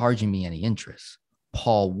not charging me any interest.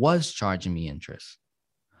 Paul was charging me interest.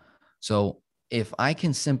 So if I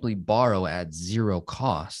can simply borrow at zero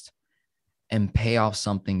cost and pay off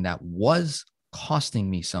something that was costing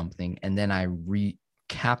me something, and then I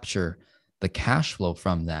recapture the cash flow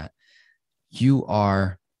from that, you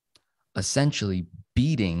are essentially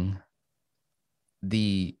beating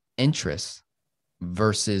the interest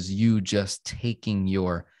versus you just taking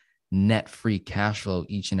your net free cash flow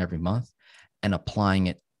each and every month and applying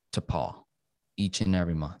it to Paul each and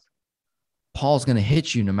every month. Paul's going to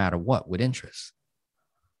hit you no matter what with interest.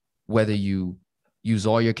 Whether you use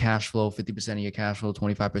all your cash flow, 50% of your cash flow,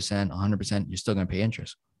 25%, 100%, you're still going to pay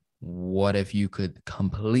interest. What if you could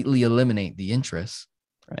completely eliminate the interest,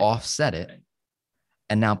 offset it,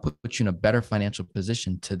 and now put you in a better financial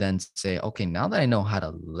position to then say, okay, now that I know how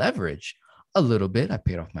to leverage a little bit, I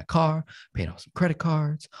paid off my car, paid off some credit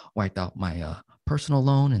cards, wiped out my personal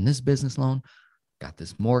loan and this business loan, got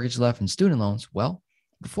this mortgage left and student loans. Well,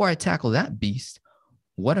 before I tackle that beast,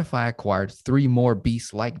 what if I acquired 3 more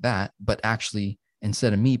beasts like that, but actually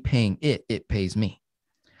instead of me paying it, it pays me?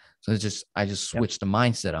 So I just switched the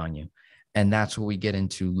mindset on you. And that's where we get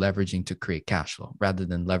into leveraging to create cash flow rather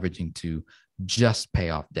than leveraging to just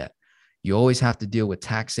pay off debt. You always have to deal with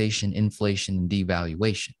taxation, inflation, and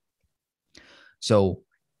devaluation. So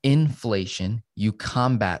inflation, you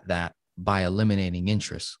combat that by eliminating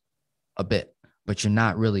interest a bit, but you're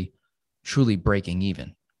not really truly breaking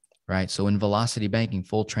even, right? So in velocity banking,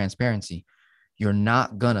 full transparency, you're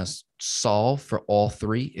not going to solve for all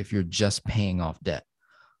 3 if you're just paying off debt.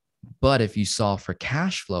 But if you solve for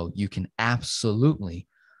cash flow, you can absolutely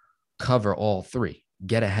cover all 3,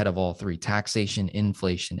 get ahead of all 3: taxation,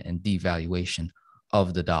 inflation, and devaluation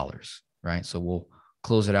of the dollars, right? So we'll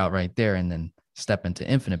close it out right there and then step into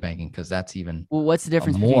infinite banking, because that's even what's the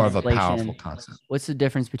difference more between of a inflation powerful concept. What's the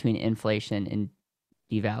difference between inflation and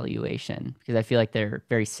devaluation? Because I feel like they're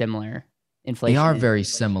very similar. They are very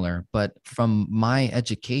similar, but from my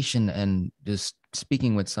education and just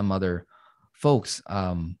speaking with some other folks,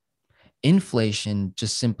 inflation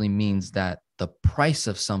just simply means that the price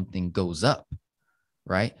of something goes up,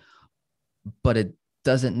 right? But it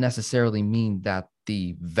doesn't necessarily mean that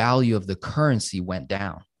the value of the currency went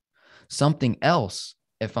down. Something else,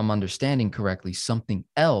 if I'm understanding correctly, something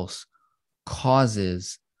else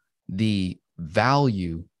causes the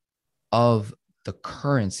value of the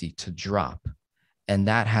currency to drop. And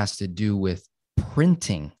that has to do with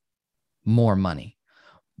printing more money.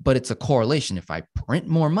 But it's a correlation. If I print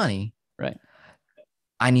more money, right,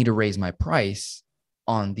 I need to raise my price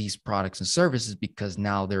on these products and services because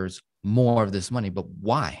now there's more of this money. But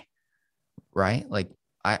why? Right? Like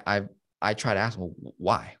I try to ask, well,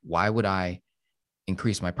 why? Why would I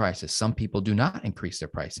increase my prices? Some people do not increase their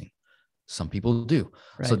pricing. Some people do.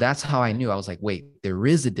 Right. So that's how I knew. I was like, wait, there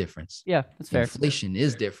is a difference. Yeah, that's fair. Inflation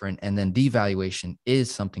is different. And then devaluation is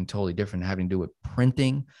something totally different, having to do with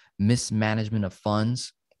printing, mismanagement of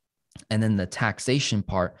funds. And then the taxation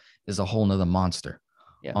part is a whole nother monster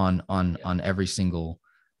on every single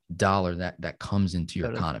dollar that comes into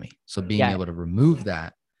your economy. So being able to remove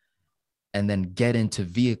that and then get into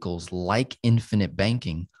vehicles like infinite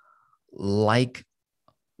banking, like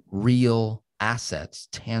real assets,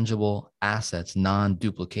 tangible assets,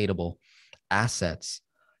 non-duplicatable assets,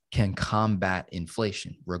 can combat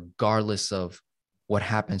inflation. Regardless of what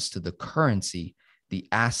happens to the currency, the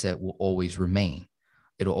asset will always remain.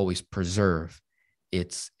 It'll always preserve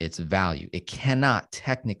its value. It cannot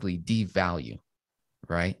technically devalue,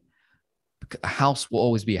 right? A house will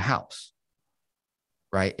always be a house,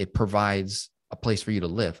 right? It provides a place for you to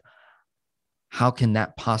live. How can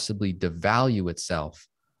that possibly devalue itself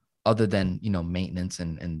other than, maintenance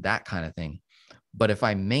and that kind of thing? But if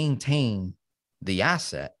I maintain the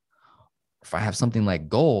asset, if I have something like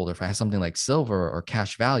gold, or if I have something like silver or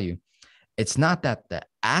cash value, it's not that the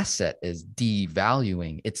asset is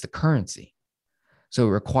devaluing, it's the currency. So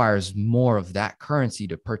it requires more of that currency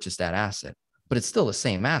to purchase that asset, but it's still the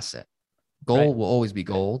same asset. Gold will always be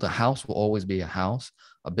gold. A house will always be a house.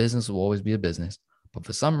 A business will always be a business. But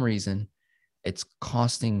for some reason, it's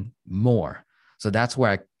costing more. So that's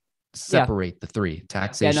where I separate the 3: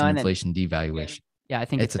 taxation, inflation, devaluation. Yeah, I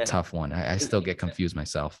think it's a tough one. I still get confused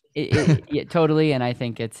myself. Yeah, totally. And I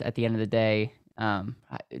think it's, at the end of the day,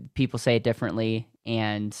 people say it differently.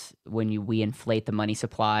 And when we inflate the money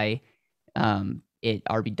supply,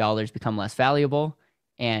 our dollars become less valuable.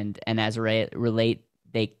 And as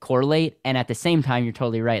they correlate. And at the same time, you're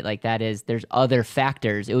totally right. Like there's other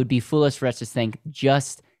factors. It would be foolish for us to think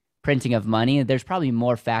just printing of money. There's probably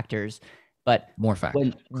more factors. But when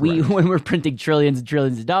we're printing trillions and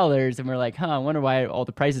trillions of dollars, and we're like, I wonder why all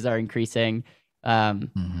the prices are increasing. But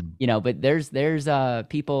there's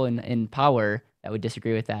people in power that would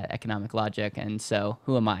disagree with that economic logic. And so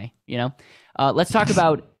who am I? Let's talk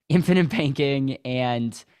about infinite banking.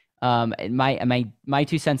 And my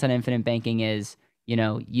 2 cents on infinite banking is,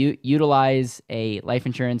 you utilize a life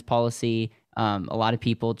insurance policy. A lot of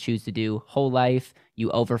people choose to do whole life. You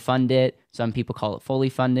overfund it. Some people call it fully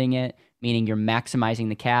funding it, meaning you're maximizing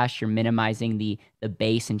the cash, you're minimizing the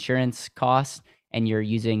base insurance costs, and you're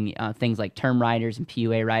using things like term riders and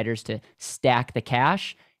PUA riders to stack the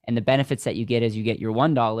cash. And the benefits that you get is you get your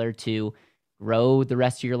 $1 to grow the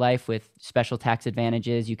rest of your life with special tax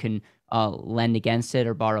advantages. You can lend against it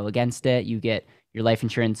or borrow against it. You get your life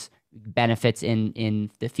insurance benefits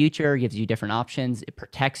in the future, gives you different options. It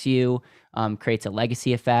protects you, creates a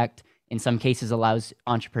legacy effect. In some cases, allows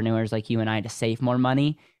entrepreneurs like you and I to save more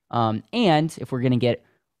money. And if we're going to get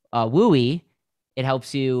wooey, it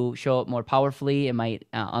helps you show up more powerfully. It might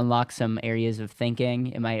unlock some areas of thinking.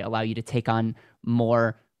 It might allow you to take on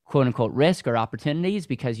more quote unquote risk or opportunities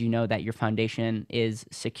because you know that your foundation is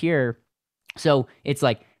secure. So it's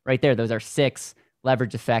like right there, those are 6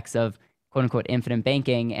 leverage effects of quote unquote infinite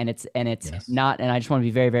banking. And it's Yes. not, and I just want to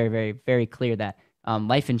be very, very, very, very clear that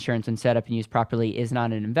life insurance, when set up and used properly, is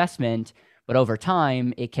not an investment, but over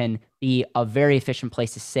time, it can be a very efficient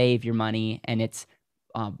place to save your money. And it's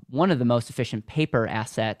one of the most efficient paper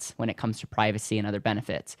assets when it comes to privacy and other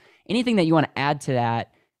benefits. Anything that you want to add to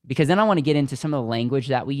that? Because then I want to get into some of the language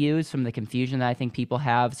that we use, some of the confusion that I think people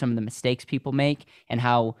have, some of the mistakes people make, and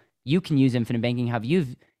how you can use infinite banking, how you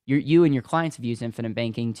and your clients have used infinite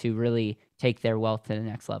banking to really take their wealth to the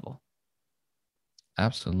next level.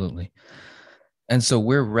 Absolutely. And so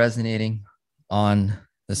we're resonating on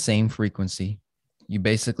the same frequency. You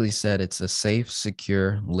basically said it's a safe,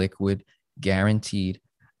 secure, liquid, guaranteed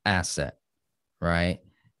asset, right?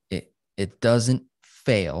 It doesn't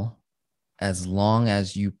fail as long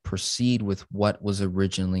as you proceed with what was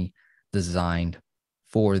originally designed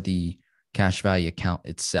for the cash value account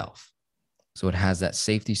itself. So it has that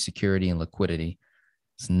safety, security, and liquidity.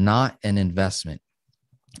 It's not an investment.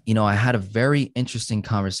 You know, I had a very interesting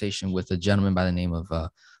conversation with a gentleman by the name of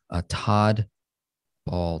Todd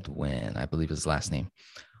Baldwin, I believe his last name.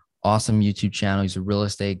 Awesome YouTube channel. He's a real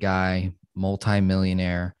estate guy,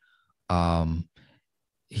 multi-millionaire.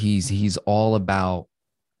 He's all about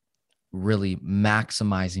really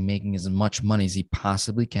maximizing, making as much money as he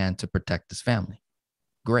possibly can to protect his family.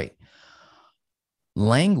 Great.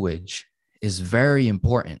 Language is very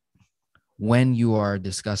important when you are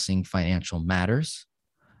discussing financial matters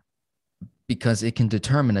because it can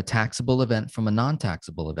determine a taxable event from a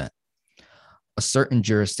non-taxable event, a certain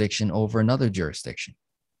jurisdiction over another jurisdiction,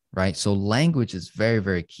 right? So language is very,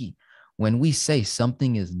 very key. When we say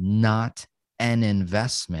something is not an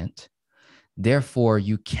investment, therefore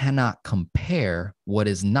you cannot compare what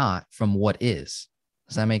is not from what is.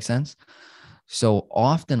 Does that make sense? So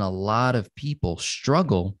often a lot of people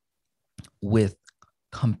struggle with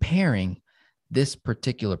comparing this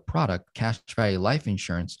particular product, cash value life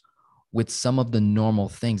insurance, with some of the normal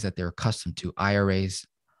things that they're accustomed to, IRAs,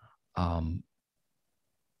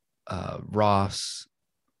 Roths,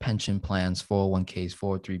 pension plans, 401ks,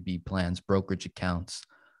 403b plans, brokerage accounts,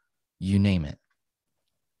 you name it,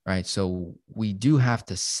 right? So we do have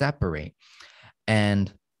to separate.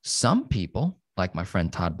 And some people, like my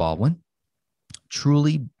friend Todd Baldwin,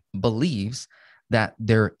 truly believes that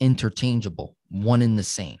they're interchangeable, one in the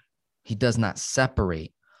same. He does not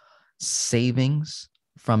separate savings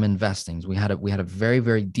from investing. We had a very,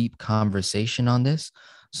 very deep conversation on this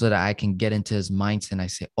so that I can get into his mindset. And I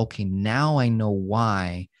say, okay, now I know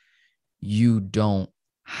why you don't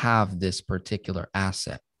have this particular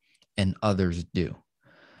asset and others do.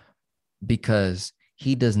 Because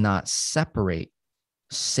he does not separate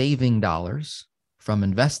saving dollars from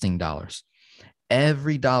investing dollars.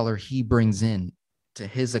 Every dollar he brings in to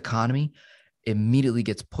his economy immediately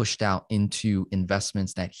gets pushed out into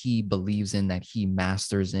investments that he believes in, that he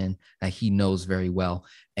masters in, that he knows very well,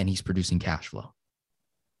 and he's producing cash flow.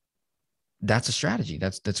 That's a strategy.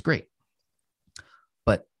 That's great.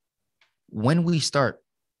 But when we start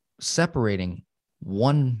separating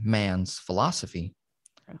one man's philosophy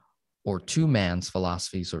or two man's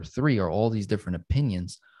philosophies or three or all these different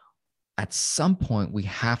opinions, at some point we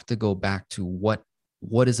have to go back to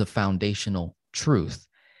what is a foundational truth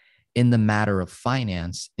in the matter of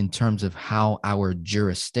finance in terms of how our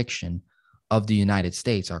jurisdiction of the United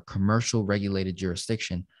States, our commercial regulated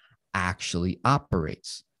jurisdiction, actually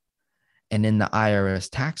operates. And in the IRS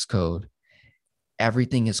tax code,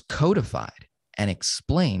 everything is codified and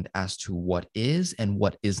explained as to what is and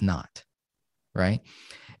what is not, right?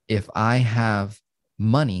 If I have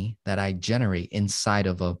money that I generate inside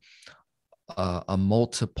of a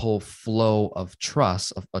multiple flow of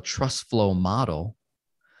trust, of a trust flow model,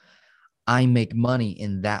 I make money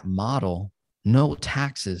in that model, no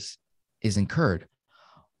taxes is incurred.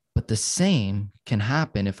 But the same can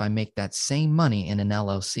happen if I make that same money in an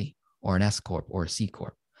LLC or an S Corp or a C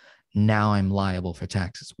Corp. Now I'm liable for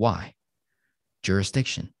taxes. Why?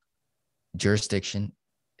 Jurisdiction. Jurisdiction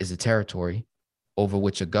is a territory over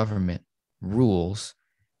which a government rules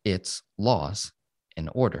its laws and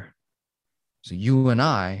order. So you and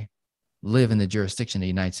I live in the jurisdiction of the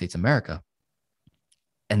United States of America,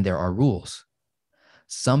 and there are rules.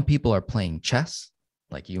 Some people are playing chess,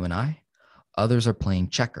 like you and I. Others are playing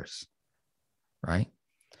checkers, right?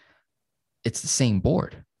 It's the same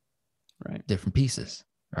board, Right. different pieces,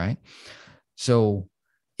 right? So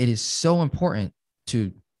it is so important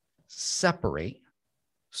to separate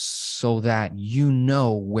so that you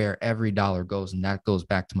know where every dollar goes. And that goes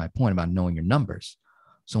back to my point about knowing your numbers.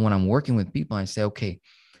 So when I'm working with people, I say, okay,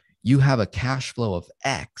 you have a cash flow of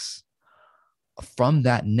X. From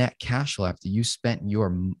that net cash flow after you spent your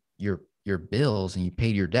bills and you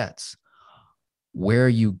paid your debts, where are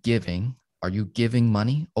you giving? Are you giving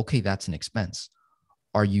money? Okay, that's an expense.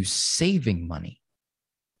 Are you saving money?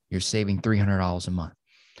 You're saving $300 a month.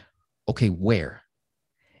 Okay, where?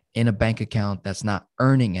 In a bank account that's not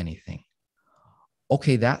earning anything.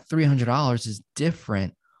 Okay, that $300 is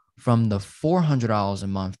different from the $400 a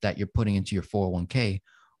month that you're putting into your 401k,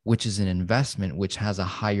 which is an investment which has a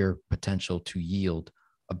higher potential to yield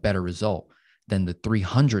a better result than the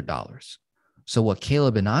 $300. So what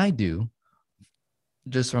Caleb and I do,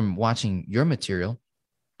 just from watching your material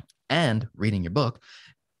and reading your book,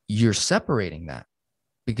 you're separating that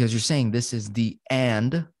because you're saying this is the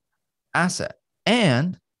and asset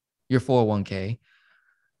and your 401k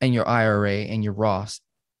and your IRA and your Roth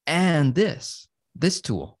and this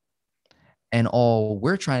tool. And all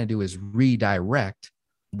we're trying to do is redirect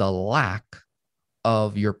the lack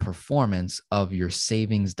of your performance of your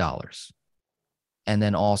savings dollars. And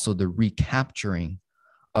then also the recapturing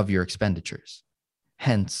of your expenditures.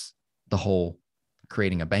 Hence the whole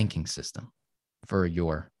creating a banking system for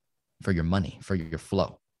your money, for your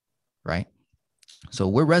flow, right? So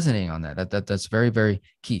we're resonating on that's very, very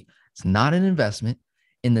key. It's not an investment.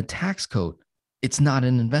 In the tax code, it's not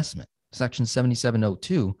an investment. Section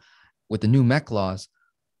 7702 with the new MEC laws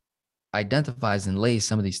identifies and lays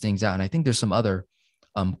some of these things out. And I think there's some other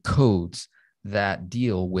codes that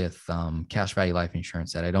deal with cash value life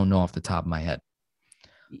insurance that I don't know off the top of my head,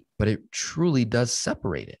 but it truly does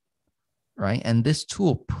separate it, right? And this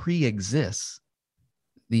tool pre-exists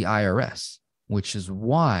the IRS, which is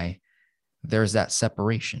why there's that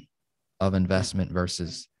separation of investment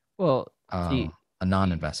versus Well, see, a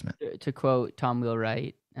non-investment. to quote Tom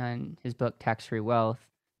Wheelwright in his book Tax Free Wealth,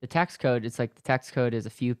 the tax code, it's like the tax code is a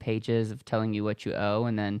few pages of telling you what you owe,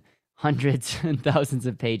 and then hundreds and thousands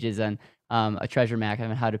of pages on a treasure map on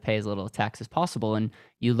how to pay as little tax as possible. And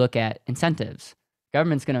you look at incentives.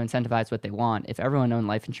 Government's going to incentivize what they want. If everyone owned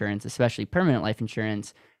life insurance, especially permanent life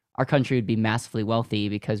insurance, our country would be massively wealthy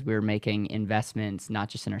because we're making investments not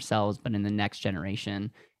just in ourselves but in the next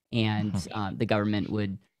generation, and the government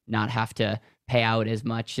would not have to pay out as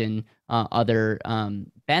much in other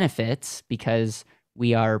benefits because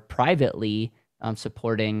we are privately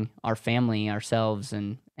supporting our family, ourselves,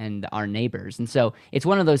 and our neighbors. And so it's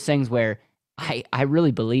one of those things where I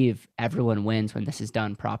really believe everyone wins when this is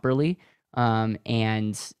done properly.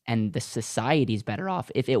 And the society's better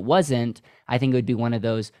off. If it wasn't, I think it would be one of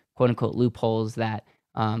those quote unquote loopholes that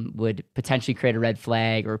would potentially create a red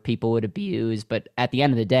flag or people would abuse. But at the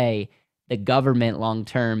end of the day, the government long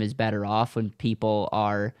term is better off when people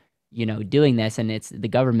are, doing this, and it's the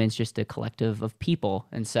government's just a collective of people.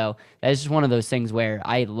 And so that's just one of those things where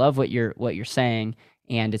I love what you're saying,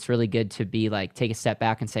 and it's really good to be like take a step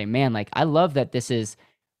back and say, man, like I love that this is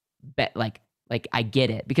like I get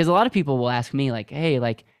it, because a lot of people will ask me like, hey,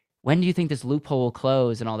 like when do you think this loophole will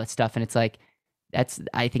close and all that stuff, and it's like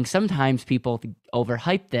I think sometimes people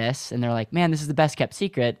overhype this and they're like, man, this is the best kept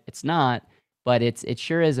secret. It's not, but it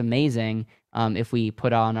sure is amazing if we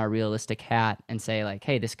put on our realistic hat and say like,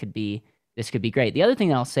 hey, this could be great. The other thing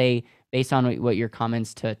that I'll say based on what your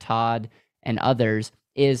comments to Todd and others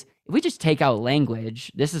is, if we just take out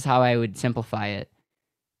language, this is how I would simplify it.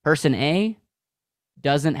 Person A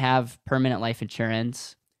doesn't have permanent life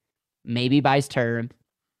insurance, maybe buys term,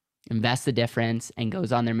 invests the difference, and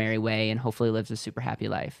goes on their merry way and hopefully lives a super happy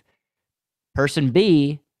life. Person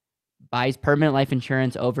B buys permanent life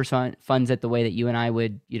insurance, overfunds it the way that you and I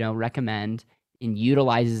would, recommend, and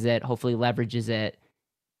utilizes it, hopefully leverages it.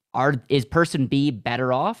 Is person B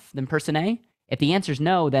better off than person A? If the answer is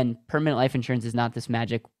no, then permanent life insurance is not this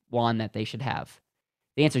magic wand that they should have.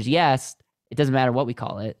 The answer is yes. It doesn't matter what we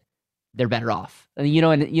call it. They're better off. And you know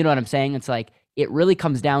what I'm saying? It's like, it really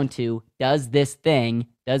comes down to, does this thing,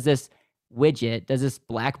 does this widget, does this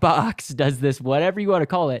black box, does this whatever you want to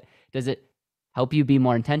call it, does it help you be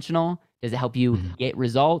more intentional? Does it help you get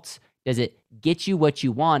results? Does it get you what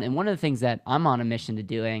you want? And one of the things that I'm on a mission to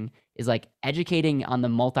doing is like educating on the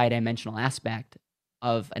multidimensional aspect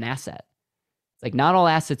of an asset. It's like not all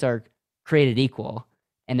assets are created equal.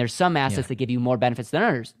 And there's some Yeah. assets that give you more benefits than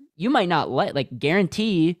others. You might not like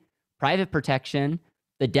guarantee private protection,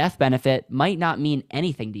 the death benefit might not mean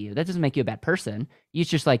anything to you. That doesn't make you a bad person. It's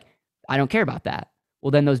just like, I don't care about that.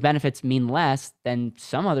 Well, then those benefits mean less than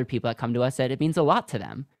some other people that come to us that it means a lot to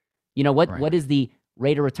them. You know, Right. what is the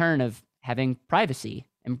rate of return of having privacy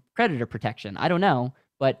and creditor protection? I don't know,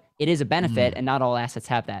 but it is a benefit, and not all assets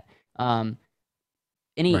have that.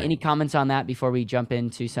 Any Right. comments on that before we jump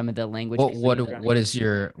into some of the language? What is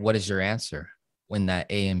your answer when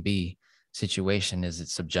that A and B situation? Is it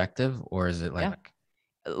subjective or is it Yeah. like,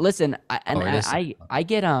 Listen, oh, it is? I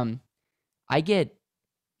get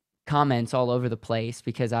comments all over the place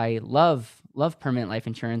because I love permanent life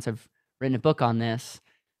insurance. I've written a book on this.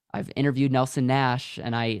 I've interviewed Nelson Nash,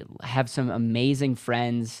 and I have some amazing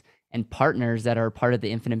friends and partners that are part of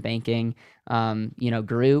the Infinite Banking,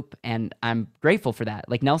 group, and I'm grateful for that.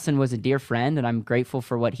 Like Nelson was a dear friend, and I'm grateful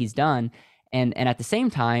for what he's done. And at the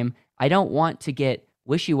same time, I don't want to get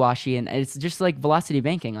wishy washy, and it's just like velocity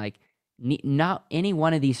banking. Like, not any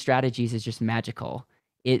one of these strategies is just magical.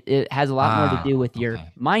 It has a lot more to do with your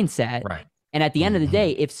Okay. mindset. Right. And at the end of the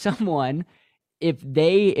day, if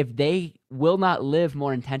they will not live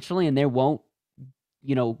more intentionally and they won't,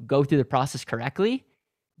 go through the process correctly,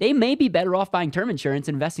 they may be better off buying term insurance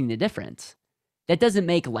and investing the difference. That doesn't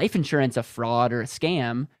make life insurance a fraud or a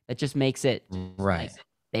scam. That just makes it Right. like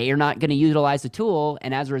they are not going to utilize the tool,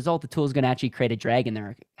 and as a result, the tool is going to actually create a drag in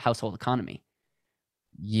their household economy.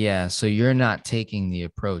 Yeah. So you're not taking the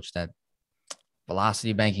approach that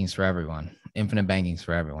velocity banking's for everyone, infinite banking's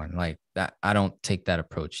for everyone. Like that, I don't take that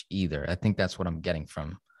approach either. I think that's what I'm getting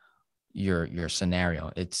from your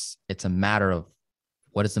scenario. It's a matter of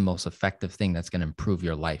what is the most effective thing that's going to improve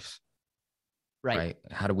your life, right?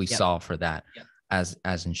 How do we Yep. solve for that? Yep.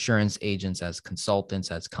 As insurance agents, as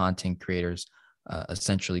consultants, as content creators,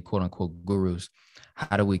 essentially quote unquote gurus,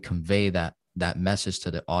 how do we convey that message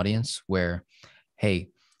to the audience where, hey,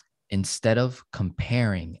 instead of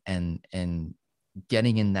comparing and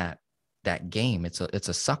getting in that game, it's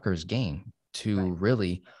a sucker's game to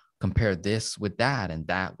really compare this with that and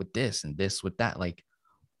that with this and this with that. Like,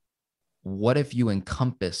 what if you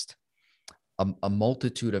encompassed a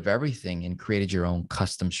multitude of everything and created your own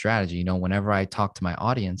custom strategy? You know, whenever I talk to my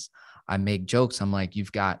audience, I make jokes. I'm like,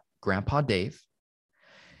 you've got Grandpa Dave,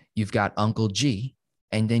 you've got Uncle G,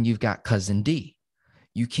 and then you've got Cousin D.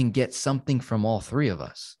 You can get something from all three of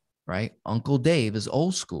us, right? Uncle Dave is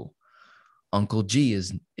old school. Uncle G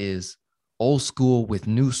is old school with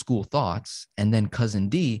new school thoughts. And then Cousin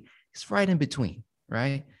D is right in between,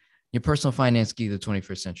 right? Your personal finance key of the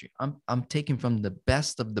 21st century. I'm taking from the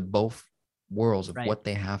best of the both worlds of what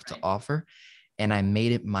they have to offer. And I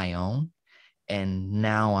made it my own. And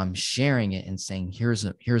now I'm sharing it and saying, here's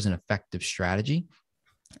an effective strategy.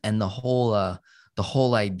 And the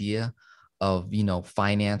whole idea of,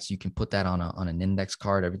 finance, you can put that on an index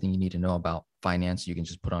card. Everything you need to know about finance, you can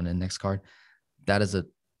just put on an index card. That is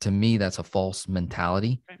to me, that's a false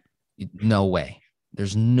mentality. No way.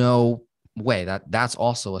 There's no way. That's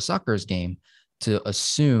also a sucker's game to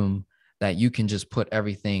assume that you can just put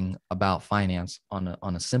everything about finance on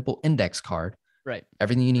a simple index card, Right?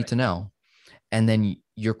 Everything you need to know, and then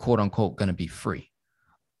you're quote unquote going to be free.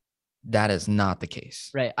 That is not the case.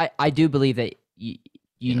 Right. I do believe that you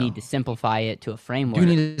need to simplify it to a framework. You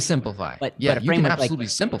need to simplify. But yeah, a you can framework absolutely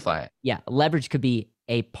simplify it. Yeah, leverage could be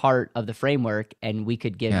a part of the framework, and we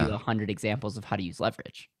could give you 100 examples of how to use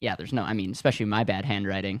leverage. Yeah, especially my bad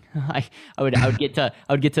handwriting. I would get to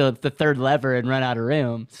the third lever and run out of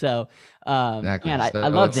room. So, Exactly. man, So I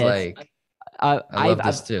love this. Like, I love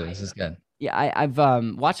this too. This is good. Yeah, I've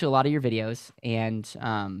watched a lot of your videos, and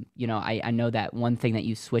I know that one thing that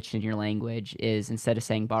you switched in your language is instead of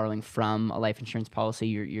saying borrowing from a life insurance policy,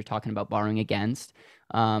 you're talking about borrowing against.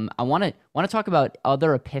 I want to talk about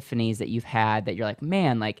other epiphanies that you've had that you're like,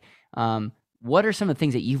 man, like, what are some of the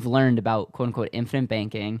things that you've learned about quote unquote infinite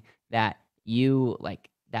banking that you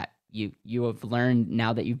have learned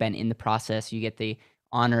now that you've been in the process? You get the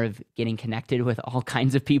honor of getting connected with all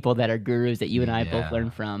kinds of people that are gurus that you and I both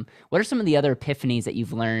learn from. What are some of the other epiphanies that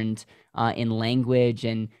you've learned in language,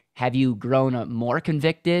 and have you grown more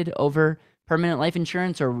convicted over permanent life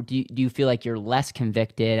insurance, or do you feel like you're less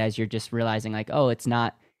convicted as you're just realizing like, oh, it's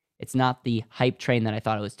not the hype train that I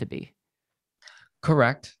thought it was to be?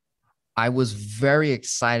 Correct. I was very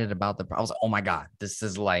excited about I was like, oh my God, this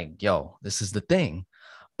is like, this is the thing.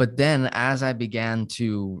 But then as I began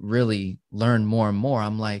to really learn more and more,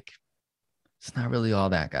 I'm like, it's not really all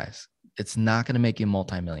that, guys. It's not going to make you a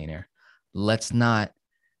multimillionaire. Let's not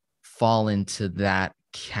fall into that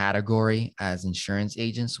category as insurance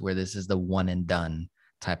agents where this is the one and done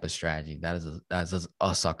type of strategy. That is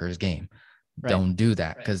a sucker's game. Right. Don't do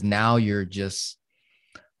that, because now you're just,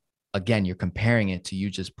 again, you're comparing it to you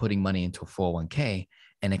just putting money into a 401k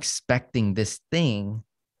and expecting this thing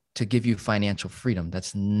to give you financial freedom.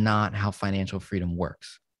 That's not how financial freedom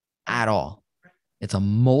works at all. It's a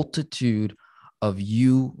multitude of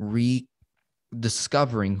you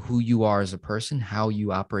rediscovering who you are as a person, how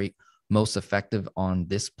you operate most effective on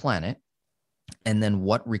this planet, and then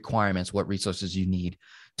what requirements, what resources you need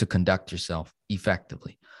to conduct yourself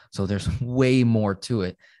effectively. So there's way more to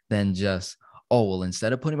it than just, oh, well,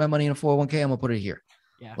 instead of putting my money in a 401k, I'm gonna put it here.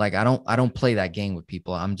 Yeah. Like, I don't play that game with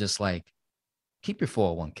people. I'm just like, keep your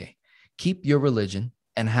 401k, keep your religion,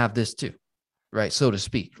 and have this too, right? So to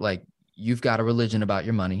speak, like, you've got a religion about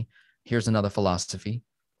your money. Here's another philosophy.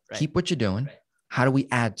 Right. Keep what you're doing. How do we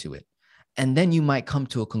add to it? And then you might come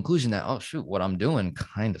to a conclusion that, oh, shoot, what I'm doing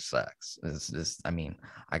kind of sucks.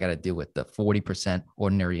 I got to deal with the 40%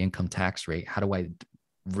 ordinary income tax rate. How do I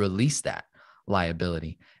release that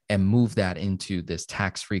liability and move that into this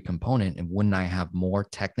tax-free component? And wouldn't I have more?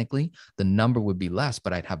 Technically, the number would be less,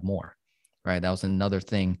 but I'd have more, right? That was another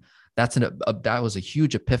thing. That was a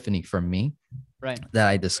huge epiphany for me, right, that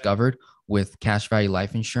I discovered with cash value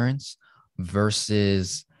life insurance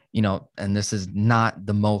versus, and this is not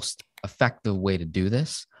the most effective way to do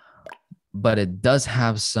this, but it does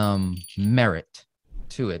have some merit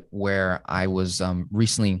to it, where I was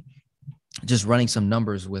recently just running some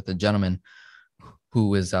numbers with a gentleman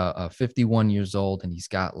who is 51 years old, and he's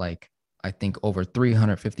got, like, I think over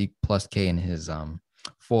 350 plus K in his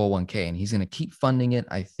 401k, and he's going to keep funding it,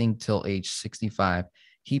 I think, till age 65.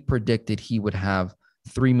 He predicted he would have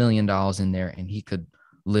 $3 million in there and he could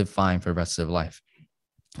live fine for the rest of his life.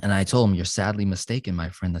 And I told him, you're sadly mistaken, my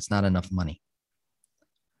friend. That's not enough money.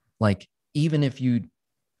 Like, even if you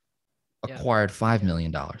acquired $5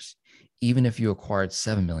 million, even if you acquired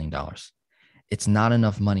 $7 million, it's not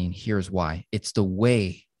enough money. And here's why. It's the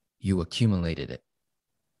way you accumulated it.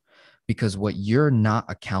 Because what you're not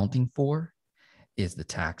accounting for is the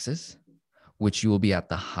taxes, which you will be at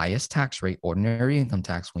the highest tax rate, ordinary income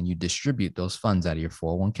tax, when you distribute those funds out of your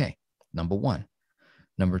 401k. Number one.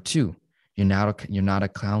 Number two, you're not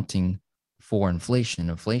accounting for inflation.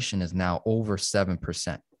 Inflation is now over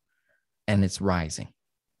 7%, and it's rising.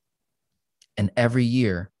 And every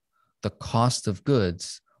year, the cost of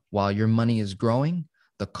goods, while your money is growing,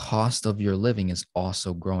 the cost of your living is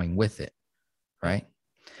also growing with it, right?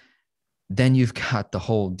 Then you've got the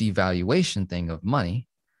whole devaluation thing of money,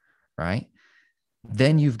 right?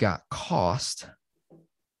 Then you've got cost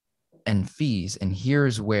and fees. And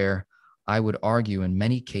here's where I would argue, in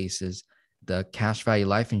many cases, the cash value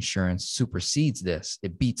life insurance supersedes this.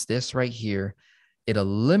 It beats this right here. It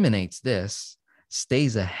eliminates this,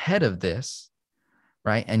 stays ahead of this,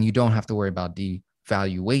 right? And you don't have to worry about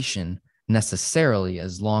devaluation necessarily,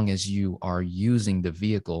 as long as you are using the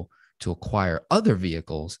vehicle to acquire other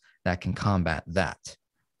vehicles that can combat that,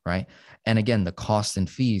 right? And again, the costs and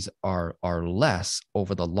fees are less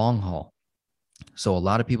over the long haul. So a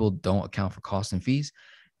lot of people don't account for costs and fees.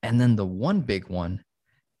 And then the one big one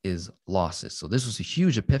is losses. So this was a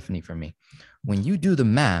huge epiphany for me. When you do the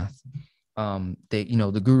math,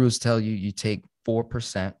 the gurus tell you, you take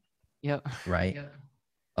 4%, right?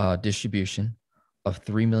 Distribution of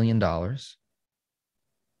 $3 million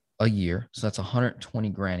a year. So that's 120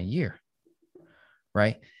 grand a year,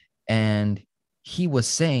 right? And he was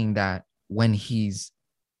saying that when he's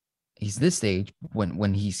this age,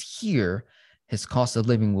 when he's here, his cost of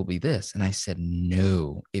living will be this. And I said,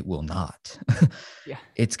 no, it will not.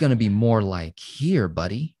 It's going to be more like here,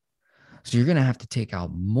 buddy. So you're going to have to take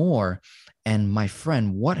out more. And my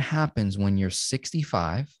friend, what happens when you're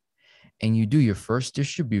 65 and you do your first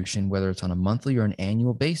distribution, whether it's on a monthly or an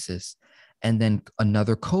annual basis, and then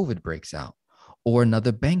another COVID breaks out, or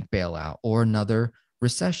another bank bailout, or another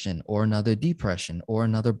recession, or another depression, or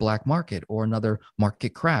another black market, or another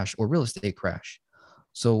market crash, or real estate crash?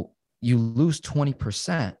 So you lose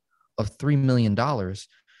 20% of $3 million.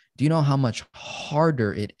 Do you know how much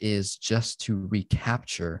harder it is just to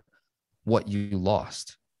recapture what you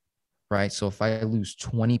lost, right? So if I lose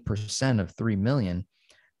 20% of 3 million,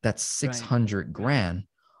 that's 600 grand.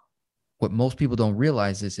 What most people don't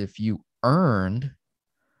realize is if you earned,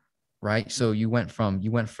 right? So you went from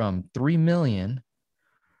 3 million,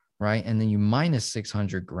 right? And then you minus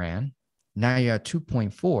 600 grand. Now you're at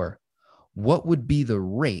 2.4. What would be the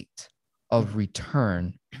rate of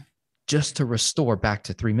return just to restore back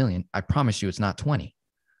to 3 million? I promise you it's not 20.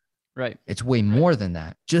 Right. It's way more than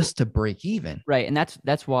that, just to break even. Right. And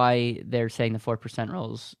that's why they're saying the 4%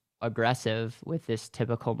 rule is aggressive with this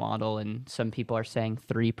typical model, and some people are saying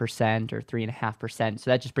 3% or 3.5%.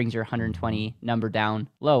 So that just brings your 120 number down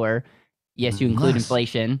lower. Yes, you include Less.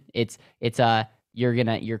 inflation. It's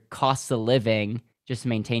your cost of living just to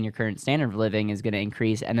maintain your current standard of living is going to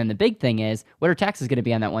increase. And then the big thing is, what are taxes going to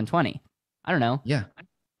be on that 120? I don't know. Yeah.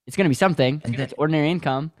 It's going to be something. And then It's ordinary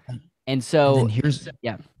income. And and so, then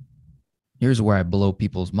yeah, here's where I blow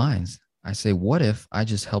people's minds. I say, what if I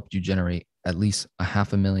just helped you generate at least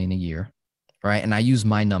 $500,000 a year, right? And I use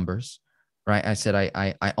my numbers, right? I said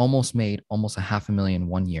I almost made almost $500,000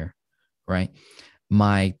 one year, right?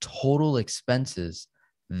 My total expenses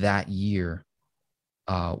that year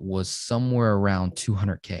was somewhere around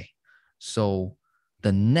 200K. So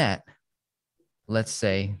the net, let's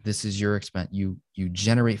say this is your expense, you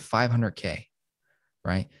generate 500K,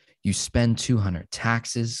 right? You spend 200,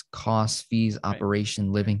 taxes, costs, fees,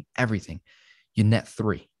 operation, living, everything. You net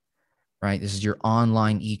 3, right? This is your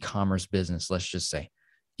online e-commerce business. Let's just say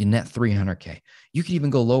you net 300K. You could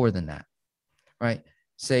even go lower than that, right?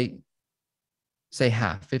 Say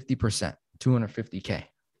half, 50%, 250K.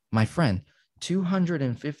 My friend,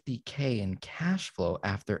 250K in cash flow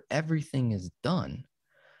after everything is done.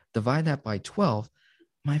 Divide that by 12,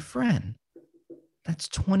 my friend, that's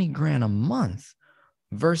 20 grand a month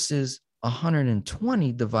versus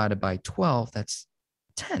 120 divided by 12, that's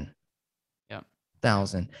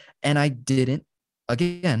 10,000. And I didn't,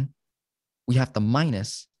 again, we have to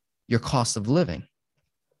minus your cost of living.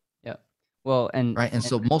 yeah. Well, right. And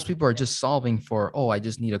so most people are just solving for, oh, I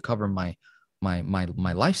just need to cover my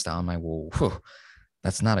lifestyle. I'm like, well, whew,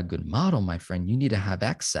 that's not a good model, my friend. You need to have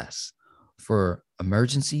excess for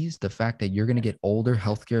emergencies. The fact that you're going to get older,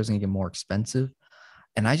 healthcare is going to get more expensive.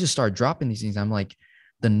 And I just started dropping these things. I'm like,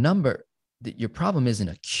 your problem isn't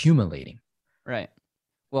accumulating. right.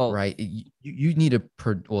 Well, right. You need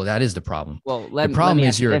well, that is the problem. Well, the problem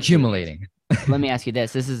is you're accumulating. Let me ask you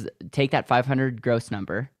this. Take that 500 gross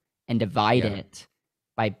number and divide it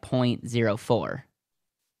by 0.04.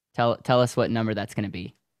 Tell us what number that's going to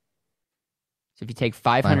be. So if you take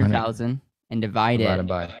 500,000 and divide it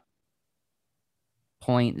by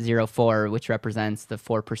 0.04, which represents the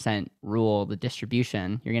 4% rule, the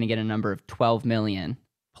distribution, you're going to get a number of 12 million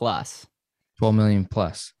plus. 12 million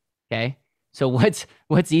plus. Okay. So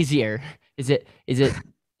what's easier? Is it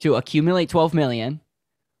to accumulate 12 million,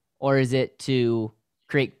 or is it to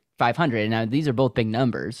create 500? Now these are both big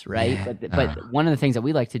numbers, right? Yeah. But one of the things that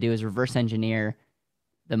we like to do is reverse engineer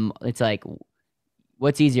them. It's like,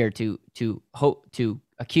 what's easier to hope to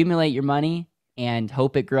accumulate your money and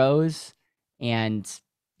hope it grows, and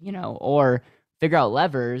or figure out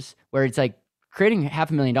levers where it's like creating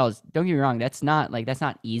 $500,000. Don't get me wrong, that's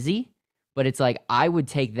not easy. But it's like, I would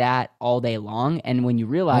take that all day long. And when you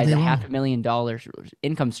realize a $500,000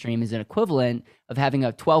 income stream is an equivalent of having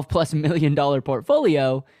a $12+ million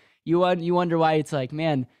portfolio, you wonder why it's like,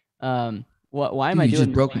 man, why am I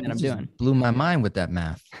doing the thing that I'm doing? Blew my mind with that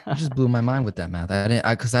math. You just blew my mind with that math.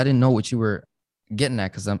 Because I didn't know what you were getting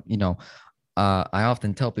at. Because I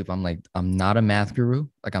often tell people, I'm like, I'm not a math guru.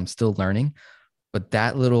 Like, I'm still learning. But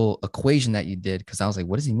that little equation that you did, because I was like,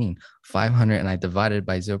 what does he mean? 500, and I divided it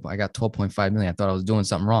by 0. I got 12.5 million. I thought I was doing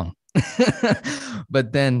something wrong.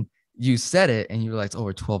 But then you said it and you were like,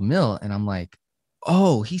 over 12 mil. And I'm like,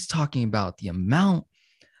 oh, he's talking about the amount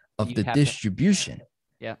of the distribution.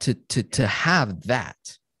 To have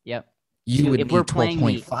that. Yep. You would need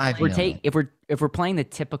 12.5 million. If we're playing the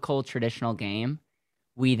typical traditional game,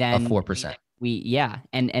 we then 4%.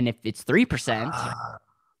 And if it's 3%,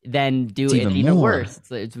 then do it even worse.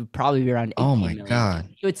 It's probably be around 18 million. God.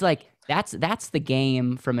 So it's like, that's the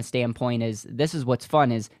game from a standpoint is, this is what's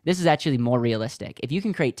fun, is this is actually more realistic. If you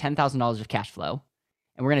can create $10,000 of cash flow,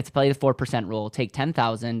 and we're going to play the 4% rule, take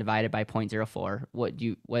 10,000 divided by 0.04. What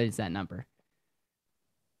is that number?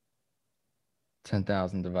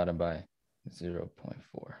 10,000 divided by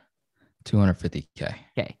 0.4. 250K.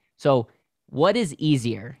 Okay. So what is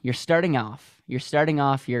easier? You're starting off, you're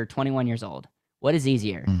 21 years old. What is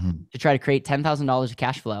easier, to try to create $10,000 of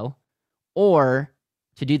cash flow, or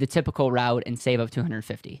to do the typical route and save up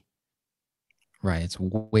 250? Right. It's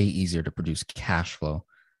way easier to produce cash flow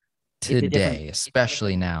today,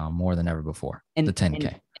 especially now more than ever before. The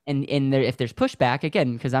 10K. And if there's pushback,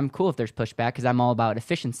 again, because I'm cool if there's pushback, because I'm all about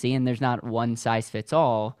efficiency and there's not one size fits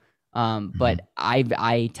all. But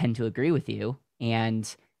I tend to agree with you,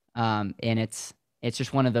 and it's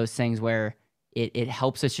just one of those things where it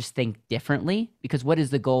helps us just think differently, because what is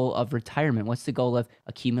the goal of retirement? What's the goal of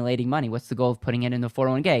accumulating money? What's the goal of putting it in the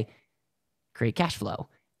 401k? Create cash flow.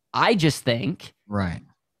 I just think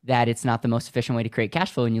that it's not the most efficient way to create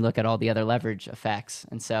cash flow when you look at all the other leverage effects.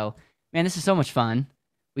 And so, man, this is so much fun.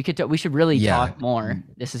 We should really Yeah, talk more.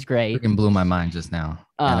 This is great. freaking blew my mind just now,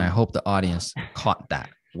 and I Um, hope the audience caught that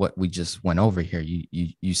what we just went over here.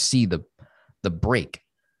 You see the break.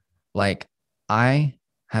 Like, I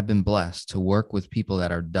have been blessed to work with people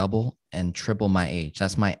that are double and triple my age.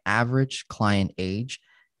 That's my average client age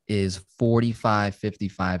is 45,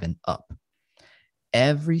 55 and up.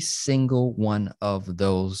 Every single one of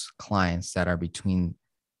those clients that are between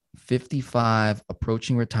 55,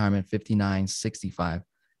 approaching retirement, 59, 65,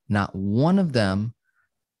 not one of them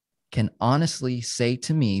can honestly say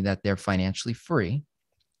to me that they're financially free,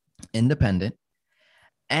 independent,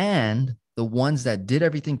 and the ones that did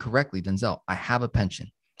everything correctly. Denzel, I have a pension,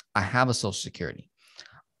 I have a social security,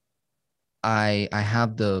 I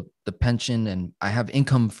have the pension, and I have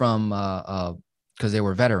income from because they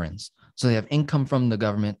were veterans, so they have income from the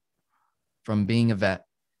government from being a vet.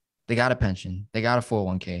 They got a pension, they got a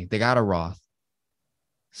 401k, they got a Roth.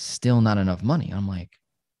 Still not enough money. I'm like,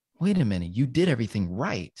 wait a minute, you did everything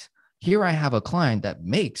right. Here I have a client that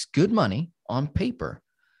makes good money on paper,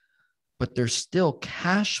 but they're still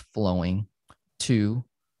cash flowing to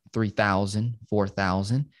 3,000,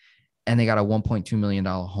 4,000, and they got a $1.2 million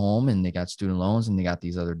home, and they got student loans, and they got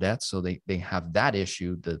these other debts. So they have that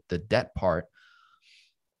issue, the debt part,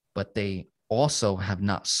 but they also have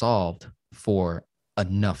not solved for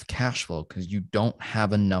enough cash flow because you don't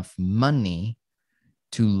have enough money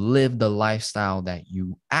to live the lifestyle that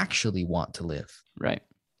you actually want to live. right.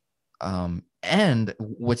 And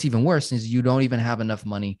what's even worse is you don't even have enough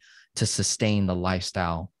money to sustain the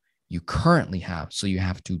lifestyle you currently have. So you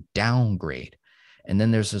have to downgrade. And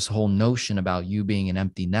then there's this whole notion about you being an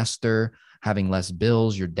empty nester, having less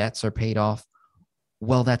bills, your debts are paid off.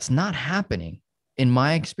 Well, that's not happening. In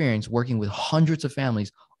my experience, working with hundreds of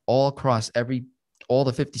families all across all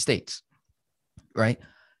the 50 states, right?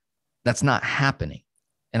 That's not happening.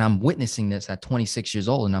 And I'm witnessing this at 26 years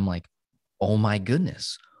old. And I'm like, oh my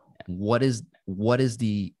goodness, what is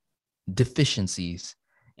the deficiencies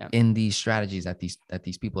Yeah. in these strategies that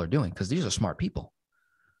these people are doing? Because these are smart people,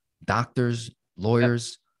 doctors, Yep.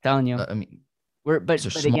 lawyers. Telling you. I mean, But these are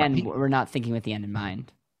but smart again, people. we're not thinking with the end in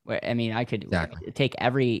mind. Where I mean, I could Exactly. take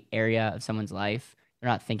every area of someone's life. They're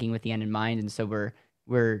not thinking with the end in mind, and so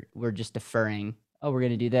we're just deferring. Oh, we're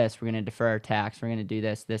going to do this. We're going to defer our tax. We're going to do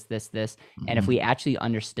this, this, this, this. And if Mm-hmm. we actually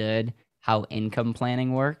understood how income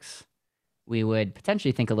planning works, we would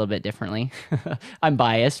potentially think a little bit differently. I'm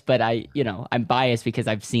biased, but I'm biased because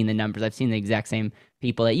I've seen the numbers. I've seen the exact same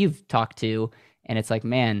people that you've talked to, and it's like,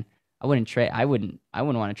 man, I wouldn't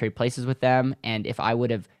want to trade places with them. And if I would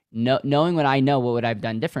have knowing what I know, what would I've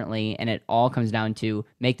done differently? And it all comes down to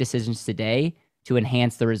make decisions today to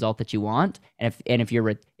enhance the result that you want. And if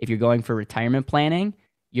you're going for retirement planning,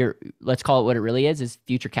 you're let's call it what it really is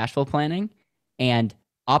future cash flow planning, and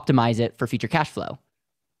optimize it for future cash flow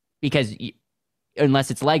because unless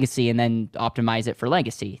it's legacy, and then optimize it for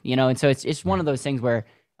legacy, and so it's one of Right. those things where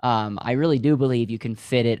I really do believe you can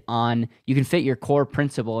fit your core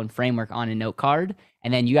principle and framework on a note card,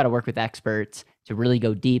 and then you got to work with experts to really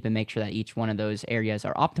go deep and make sure that each one of those areas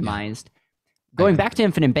are Yeah, optimized. I Going back agree. to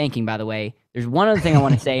infinite banking, by the way, there's one other thing I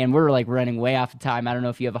want to say, and we're like running way off of time. I don't know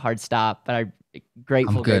if you have a hard stop, but I'm I'm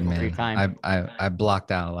grateful, good, grateful for your man. time. I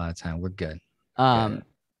blocked out a lot of time. We're good. Good. Um,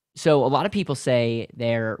 so a lot of people say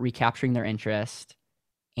they're recapturing their interest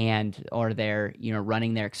and or they're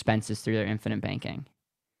running their expenses through their infinite banking.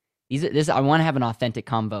 This I want to have an authentic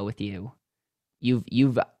convo with you.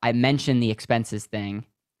 I mentioned the expenses thing.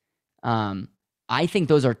 Um, I think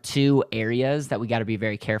those are two areas that we got to be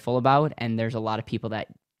very careful about. And there's a lot of people that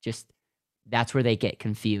just that's where they get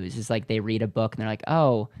confused. It's like they read a book and they're like,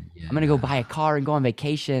 "Oh, I'm gonna go Yeah. buy a car and go on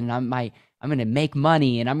vacation. I'm gonna make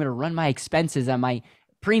money and I'm gonna run my expenses and my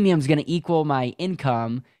premium's gonna equal my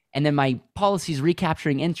income, and then my policy's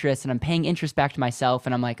recapturing interest and I'm paying interest back to myself."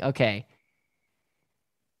 And I'm like, okay,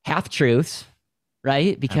 half truths,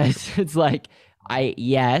 right? Because Absolutely. it's like,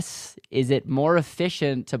 yes, is it more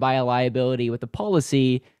efficient to buy a liability with a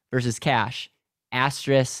policy versus cash?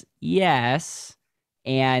 Asterisk, yes.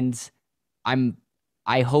 And I'm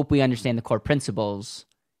I hope we understand the core principles.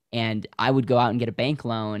 And I would go out and get a bank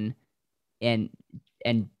loan, and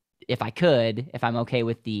and if I'm okay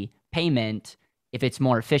with the payment, if it's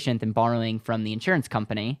more efficient than borrowing from the insurance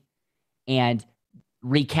company. And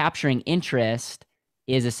recapturing interest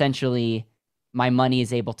is essentially my money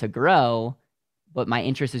is able to grow, but my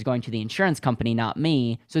interest is going to the insurance company, not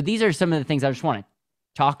me. So these are some of the things I just want to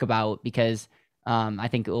talk about because I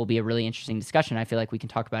think it will be a really interesting discussion. I feel like we can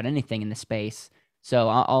talk about anything in this space. So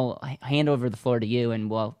I'll hand over the floor to you, and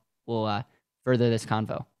we'll further this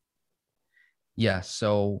convo. Yeah.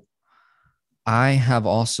 So I have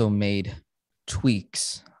also made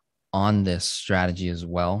tweaks on this strategy as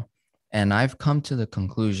well. And I've come to the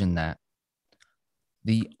conclusion that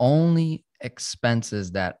the only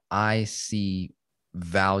expenses that I see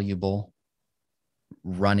valuable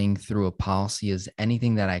running through a policy is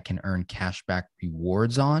anything that I can earn cashback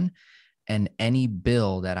rewards on, and any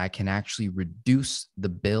bill that I can actually reduce the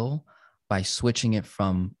bill by switching it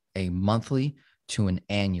from a monthly to an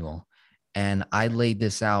annual. And I laid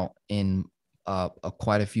this out in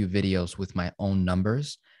quite a few videos with my own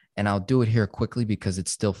numbers. And I'll do it here quickly because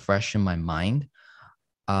it's still fresh in my mind.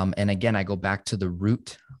 And again, I go back to the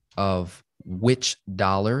root of which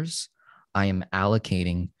dollars I am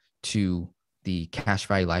allocating to the cash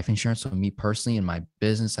value life insurance. So me personally, in my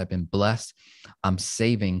business, I've been blessed. I'm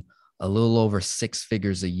saving a little over 6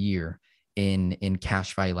 figures a year in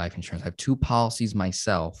cash value life insurance. I have 2 policies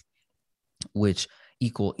myself, which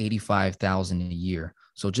equal 85,000 a year.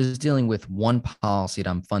 So just dealing with one policy that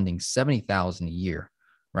I'm funding 70,000 a year,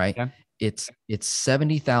 right? Okay. It's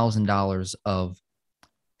 $70,000 of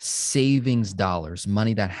savings dollars,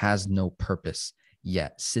 money that has no purpose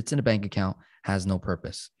yet, sits in a bank account, has no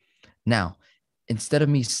purpose. Now, instead of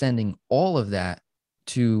me sending all of that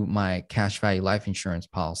to my cash value life insurance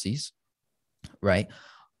policies, right?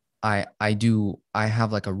 I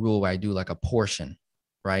have like a rule where I do like a portion,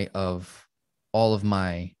 right, of all of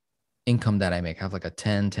my income that I make. I have like a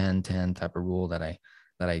 10 type of rule that I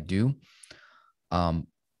do.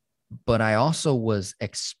 But I also was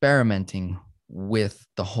experimenting with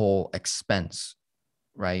the whole expense,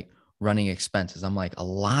 right? Running expenses. I'm like, a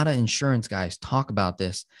lot of insurance guys talk about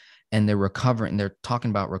this, and they're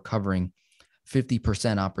talking about recovering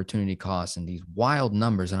 50% opportunity costs and these wild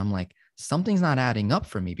numbers. And I'm like, something's not adding up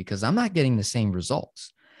for me because I'm not getting the same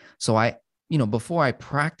results. So before I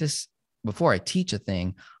teach a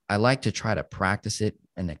thing, I like to try to practice it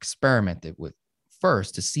and experiment it with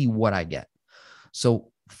first to see what I get.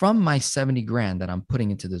 So from my 70 grand that I'm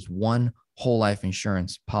putting into this one whole life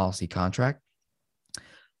insurance policy contract,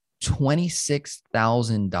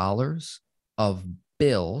 $26,000 of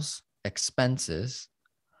bills, expenses,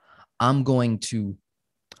 I'm going to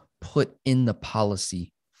put in the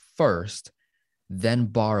policy first, then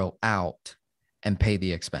borrow out and pay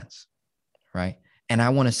the expense, right? And I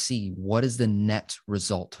want to see what is the net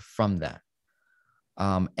result from that.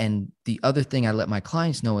 And the other thing I let my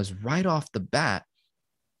clients know is right off the bat,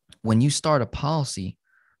 when you start a policy,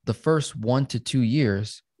 the first 1 to 2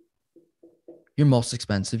 years, your most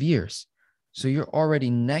expensive years. So you're already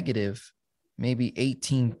negative, maybe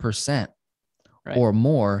 18% or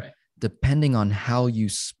more, depending on how you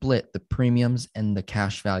split the premiums and the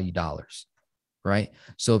cash value dollars, right?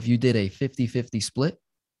 So if you did a 50-50 split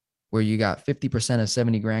where you got 50% of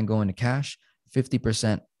 70 grand going to cash,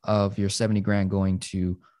 50% of your 70 grand going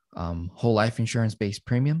to whole life insurance based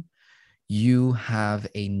premium, you have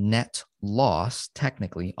a net loss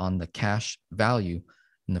technically on the cash value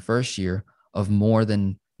in the first year of more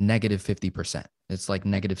than negative 50%. It's like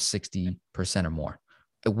negative 60% or more,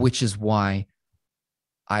 which is why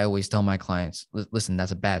I always tell my clients, listen,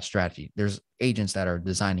 that's a bad strategy. There's agents that are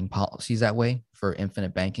designing policies that way for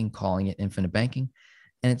infinite banking, calling it infinite banking,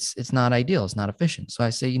 and it's not ideal. It's not efficient. So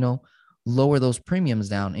I say, lower those premiums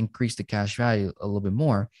down, increase the cash value a little bit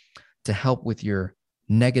more to help with your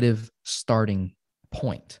negative starting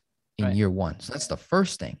point in year one. So that's the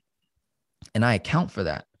first thing. And I account for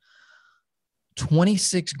that.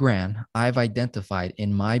 26 grand I've identified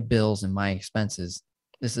in my bills and my expenses.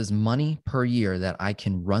 This is money per year that I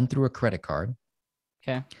can run through a credit card.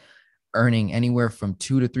 Okay. Earning anywhere from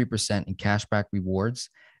 2 to 3% in cashback rewards.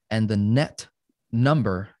 And the net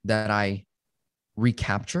number that I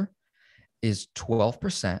recapture is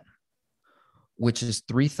 12%, which is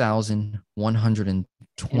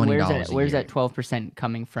 $3,120 a Where's year. that 12%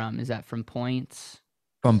 coming from? Is that from points?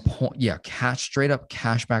 From straight up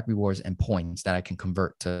cashback rewards and points that I can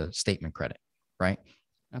convert to statement credit, right?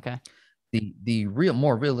 Okay. The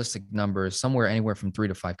more realistic number is somewhere anywhere from 3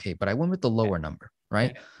 to 5K, but I went with the lower number,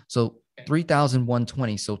 right? So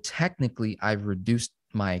 3,120. So technically I've reduced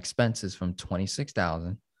my expenses from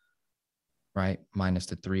 26,000, right? Minus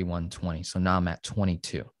the 3,120. So now I'm at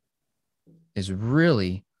 22 is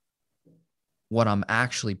really what I'm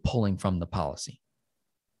actually pulling from the policy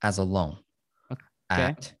as a loan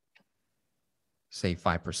at, say,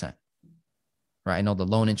 5%, right? I know the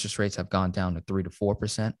loan interest rates have gone down to 3 to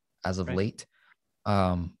 4% as of late.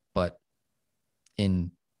 But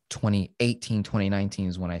in 2018, 2019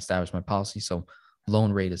 is when I established my policy. So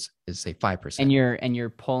loan rate is say 5%. And you're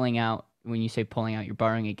pulling out, when you say pulling out, you're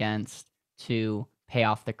borrowing against to pay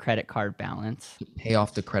off the credit card balance. Pay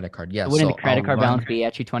off the credit card. Yes. So wouldn't the credit card balance be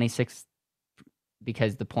actually 26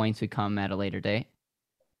 because the points would come at a later date?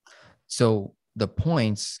 So the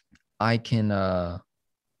points, I can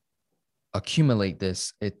accumulate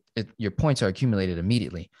this. Your points are accumulated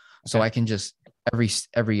immediately. So Okay. I can just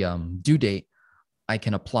every due date, I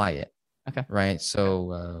can apply it. Okay. Right.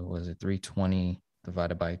 So was it 320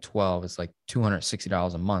 divided by 12? It's like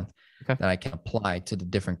 $260 a month Okay. that I can apply to the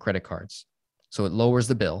different credit cards. So it lowers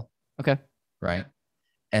the bill. Okay. Right.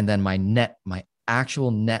 And then my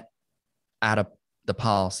actual net out of the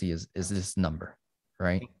policy is this number.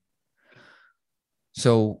 Right.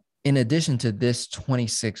 So in addition to this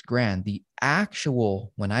 26 grand,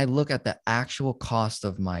 when I look at the actual cost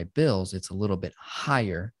of my bills, it's a little bit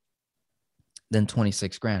higher than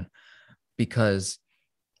 26 grand because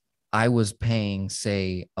I was paying,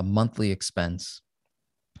 say, a monthly expense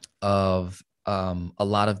of a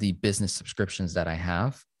lot of the business subscriptions that I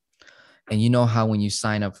have. And you know how when you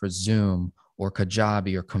sign up for Zoom or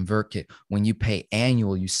Kajabi or ConvertKit, when you pay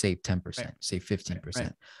annual, you save 10%, save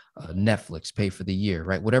 15%. Netflix, pay for the year,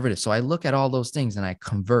 right? Whatever it is. So I look at all those things and I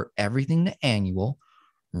convert everything to annual,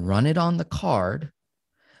 run it on the card.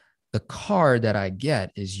 The card that I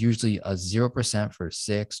get is usually a 0% for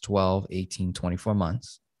 6, 12, 18, 24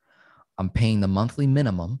 months. I'm paying the monthly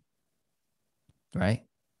minimum, right?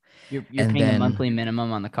 You're And paying the then monthly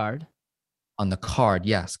minimum on the card? on the card,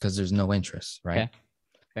 yes, because there's no interest, right? Okay.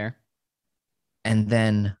 Fair. And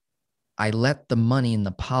then I let the money in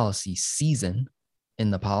the policy season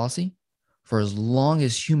in the policy for as long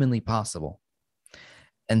as humanly possible.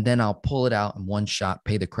 And then I'll pull it out in one shot,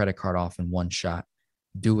 pay the credit card off in one shot,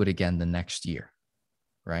 do it again the next year,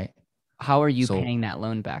 right? How are you So, paying that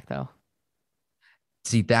loan back though?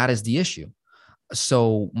 see, that is the issue.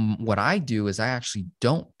 So, what I do is I actually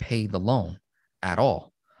don't pay the loan at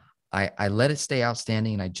all. I let it stay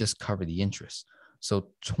outstanding and I just cover the interest. So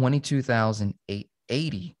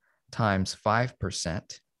 22,880 times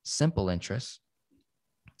 5% simple interest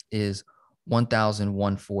is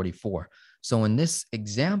 1,144. So in this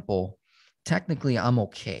example, technically I'm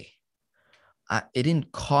okay. It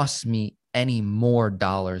didn't cost me any more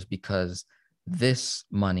dollars because this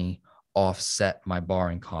money offset my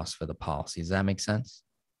borrowing costs for the policy. Does that make sense?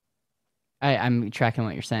 I'm tracking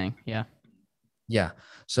what you're saying. Yeah. Yeah.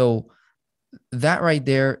 So that right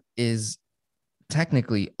there is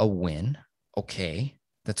technically a win. Okay.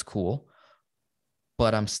 That's cool.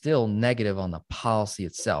 But I'm still negative on the policy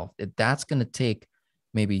itself. That's going to take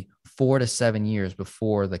maybe 4 to 7 years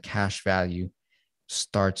before the cash value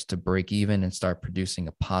starts to break even and start producing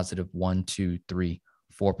a positive 1, 2, 3,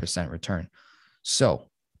 4% return. So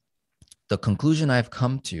the conclusion I've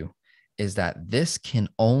come to is that this can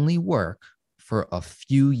only work for a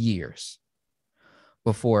few years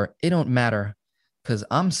before it don't matter, because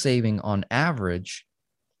I'm saving on average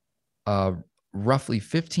roughly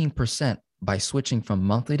 15% by switching from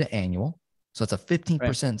monthly to annual. So it's a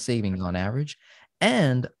 15% savings on average.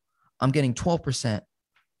 And I'm getting 12%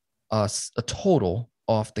 a total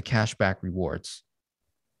off the cashback rewards,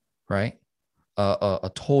 right? A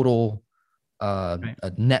total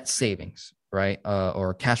a net savings, right?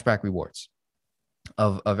 Or cashback rewards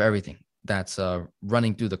of everything that's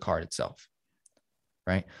running through the card itself,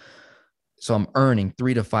 right? So I'm earning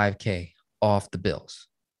 3 to 5K off the bills.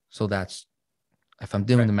 So that's, if I'm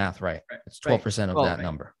doing the math right, it's 12% of that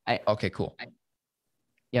number. Okay, cool.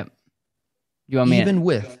 Yep. You want me even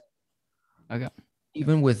with okay.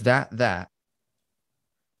 Even with that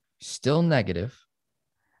still negative,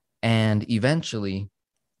 and eventually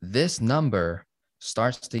this number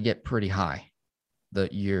starts to get pretty high,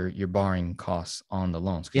 your borrowing costs on the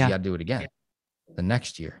loans, because you got to do it again the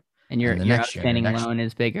next year, and your next year, outstanding loan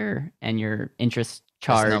is bigger and your interest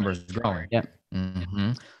charge, this number is growing. Yep.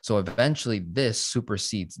 Mm-hmm. So eventually this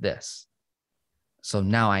supersedes this. So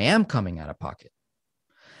now I am coming out of pocket.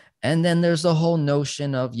 And then there's the whole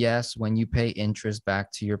notion of, yes, when you pay interest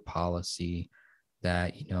back to your policy,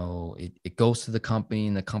 that, it goes to the company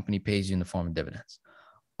and the company pays you in the form of dividends.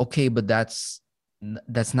 Okay, but that's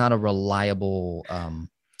not a reliable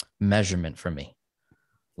measurement for me.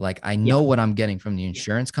 Like, I know what I'm getting from the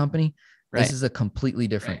insurance company. This is a completely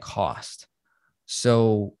different cost.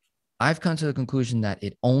 So I've come to the conclusion that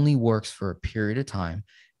it only works for a period of time.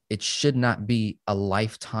 It should not be a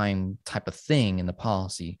lifetime type of thing in the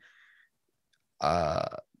policy. I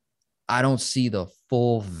don't see the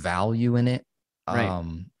full value in it.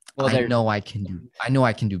 Well, I know I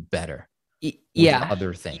can do better with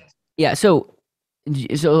other things. Yeah. So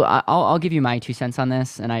I'll give you my 2 cents on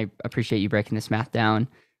this, and I appreciate you breaking this math down.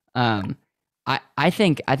 I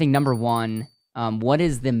think number one, what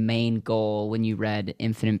is the main goal when you read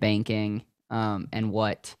infinite banking, and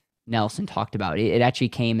what Nelson talked about. It actually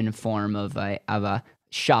came in the form of a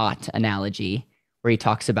shot analogy where he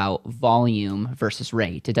talks about volume versus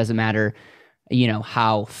rate. It doesn't matter,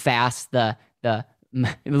 how fast the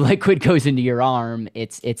liquid goes into your arm.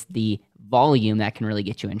 It's the volume that can really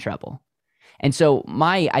get you in trouble. And so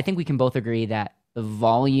I think we can both agree that the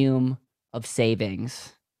volume of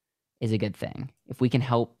savings is a good thing. If we can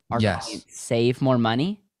help our Yes. clients save more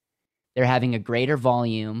money, they're having a greater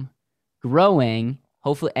volume, growing,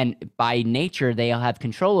 hopefully, and by nature they'll have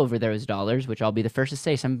control over those dollars, which I'll be the first to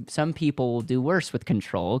say some people will do worse with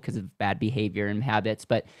control because of bad behavior and habits,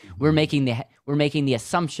 but we're Mhm. making the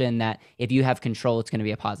assumption that if you have control, it's going to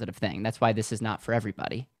be a positive thing. That's why this is not for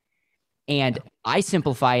everybody. And Yeah. I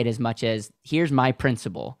simplify it as much as here's my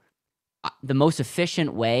principle. The most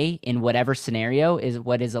efficient way in whatever scenario is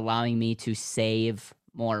what is allowing me to save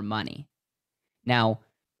more money. Now,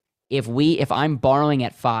 if I'm borrowing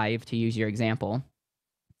at 5 to use your example,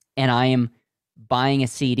 and I am buying a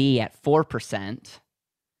CD at 4%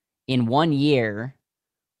 in 1 year,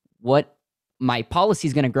 what my policy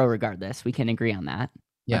is going to grow regardless. We can agree on that. My,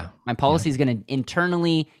 Yeah. my Yeah. policy is going to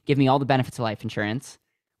internally give me all the benefits of life insurance,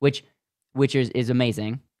 which is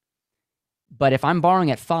amazing. But if I'm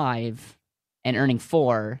borrowing at 5 and earning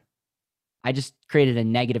 4, I just created a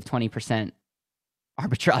negative 20%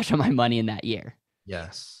 arbitrage on my money in that year.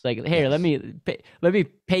 Yes. Like, here, let Yes. me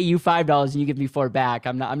pay you $5 and you give me 4 back.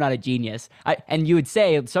 I'm not a genius. And you would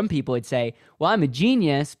say, some people would say, well, I'm a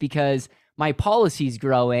genius because my policy's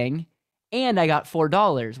growing and I got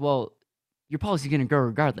 $4. Well, your policy's going to grow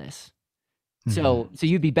regardless. So Mhm.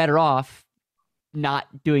 you'd be better off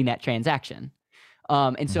not doing that transaction.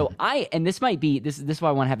 And so Mhm. this might be this is why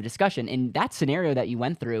I want to have a discussion. In that scenario that you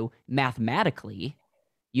went through, mathematically,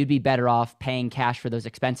 you'd be better off paying cash for those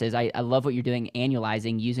expenses. I love what you're doing,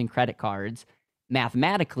 annualizing, using credit cards.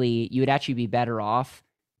 Mathematically, you would actually be better off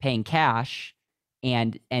paying cash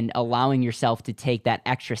and allowing yourself to take that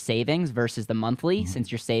extra savings versus the monthly, Mhm.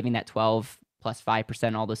 since you're saving that 12 plus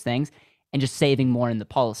 5%, all those things, and just saving more in the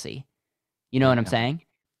policy. You know what I'm Yeah. saying?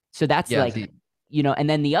 So that's Yeah. like, and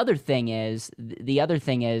then the other thing is,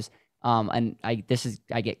 and I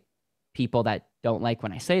get people that don't like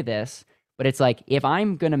when I say this, but it's like, if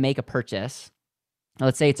I'm going to make a purchase,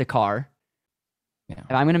 let's say it's a car, Yeah.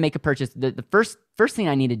 if I'm going to make a purchase, the first thing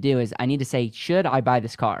I need to do is I need to say, should I buy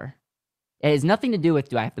this car? It has nothing to do with,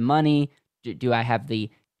 do I have the money? Do I have the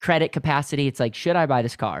credit capacity? It's like, should I buy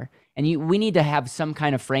this car? And we need to have some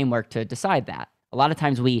kind of framework to decide that. A lot of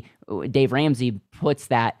times Dave Ramsey puts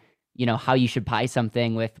that, how you should buy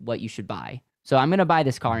something with what you should buy. So I'm going to buy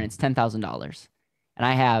this car and it's Mhm. $10,000 and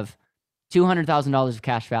I have $200,000 of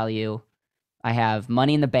cash value. I have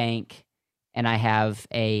money in the bank and I have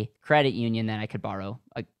a credit union that I could borrow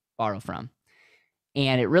from.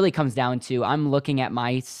 And it really comes down to, I'm looking at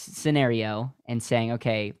my scenario and saying,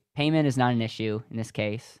 okay, payment is not an issue in this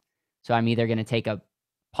case. So I'm either going to take a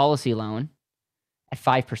policy loan at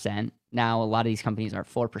 5%. Now, a lot of these companies are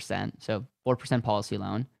 4%. So 4% policy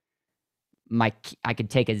loan. I could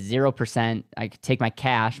take a 0%. I could take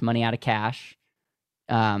my money out of cash.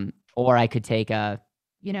 Or I could take a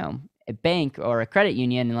bank or a credit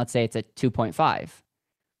union, and let's say it's a 2.5.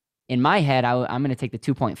 In my head, I'm going to take the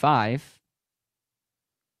 2.5,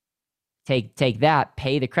 take that,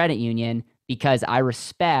 pay the credit union, because I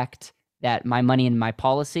respect that my money in my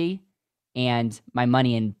policy and my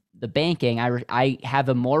money in the banking, I have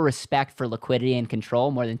a more respect for liquidity and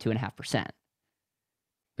control more than 2.5%.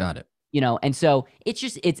 Got it. And so it's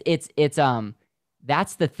just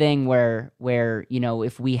that's the thing where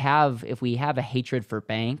if we have a hatred for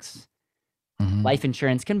banks, Mhm. life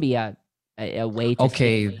insurance can be a way to fit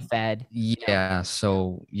Okay. the Fed. Yeah.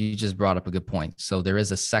 So you just brought up a good point. So there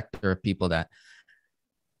is a sector of people that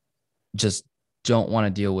just don't want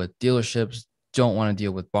to deal with dealerships, don't want to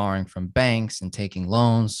deal with borrowing from banks and taking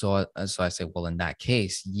loans. So I say, well, in that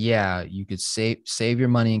case, yeah, you could save your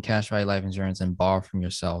money in cash value life insurance and borrow from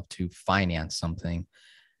yourself to finance something.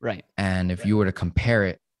 Right. And if you were to compare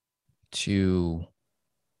it to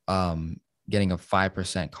um, getting a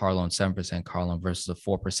 5% car loan, 7% car loan versus a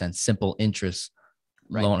 4% simple interest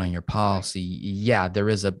Right. loan on your policy, yeah, there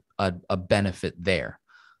is a benefit there.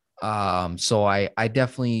 So I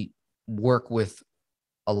definitely work with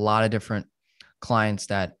a lot of different clients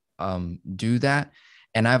that do that.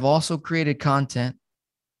 And I've also created content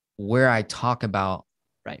where I talk about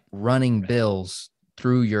Right. running bills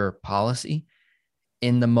through your policy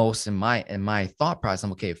in my thought process.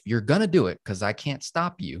 I'm okay, if you're gonna do it, because I can't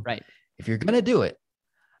stop you. Right. If you're gonna do it,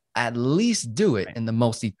 at least do it in the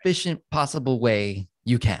most efficient possible way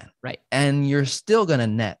you can. Right. And you're still gonna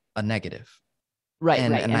net a negative. Right,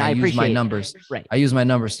 and right. and And I I use my appreciate it. numbers. Right. I use my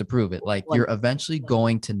numbers to prove it. Like One, you're eventually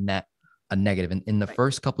going to net a negative. In the right,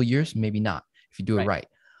 first couple of years, maybe not if you do it right, right,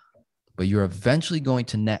 but you're eventually going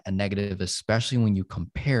to net a negative, especially when you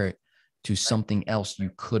compare it to right, something else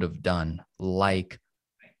you could have done. Like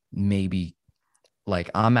maybe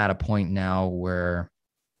like I'm at a point now where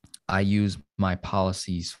I use my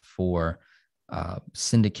policies for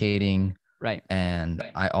syndicating, right, and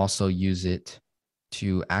I also use it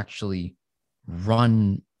to actually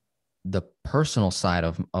run the personal side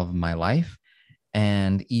of my life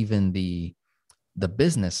and even the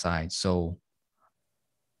business side. So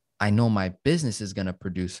I know my business is going to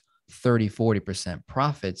produce 30-40%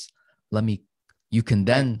 profits. You can right.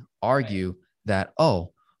 then argue that,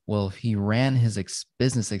 oh, well, if he ran his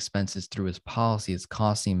business expenses through his policy, it's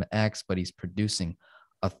costing him X, but he's producing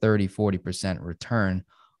a 30-40% return.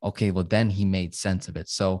 Okay, well, then he made sense of it.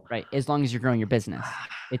 So Right. As long as you're growing your business.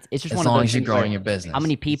 It's just as one of long those as you're things where growing your how business,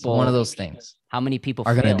 many it's one of people those things how many people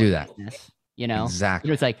are going to fail do in that. business, you know?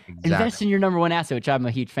 Exactly. It's like invest Exactly. in your number one asset, which I'm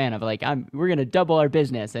a huge fan of. Like we're gonna double our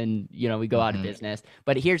business and we go out of Mm-hmm. business.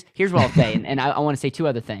 But here's what I'll say, and I want to say two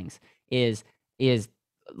other things is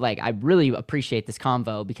like I really appreciate this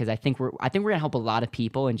convo because I think we're gonna help a lot of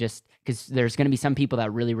people and just because there's gonna be some people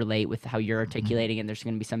that really relate with how you're articulating, and there's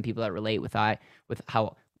gonna be some people that relate with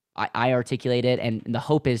how I articulate it, and the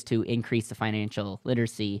hope is to increase the financial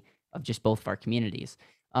literacy of just both of our communities.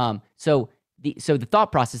 So the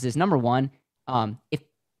thought process is number one,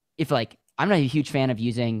 if like I'm not a huge fan of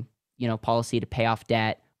using policy to pay off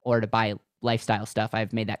debt or to buy lifestyle stuff.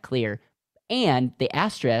 I've made that clear, and the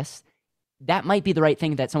asterisk that might be the right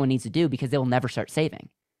thing that someone needs to do because they'll never start saving.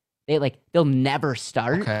 They'll never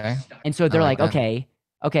start, Okay. and so I they're like like, that.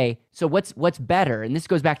 okay. So what's better? And this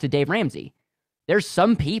goes back to Dave Ramsey. There's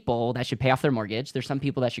some people that should pay off their mortgage. There's some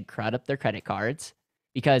people that should crowd up their credit cards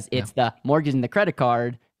because Yeah. it's the mortgage and the credit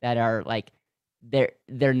card that are like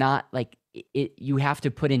they're not like you have to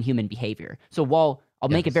put in human behavior. So while I'll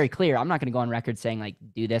make it very Yes. clear, I'm not going to go on record saying like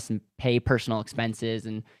do this and pay personal expenses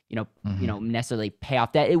and Mm-hmm. necessarily pay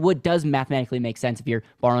off debt. It does mathematically make sense if you're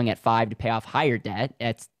borrowing at 5 to pay off higher debt.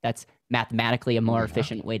 That's mathematically a more Yeah.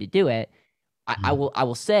 efficient way to do it. I, I Mhm. will I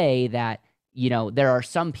will say that there are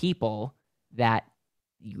some people that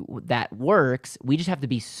that works. We just have to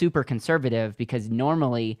be super conservative because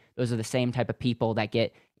normally those are the same type of people that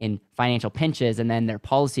get in financial pinches, and then their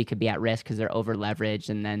policy could be at risk because they're over leveraged,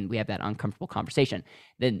 and then we have that uncomfortable conversation.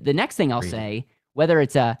 The next thing I'll Agreed. say, whether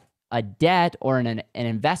it's a debt or an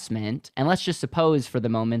investment, and let's just suppose for the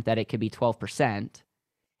moment that it could be 12%,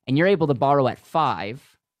 and you're able to borrow at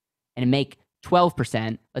 5 and make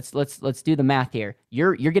 12%. Let's do the math here.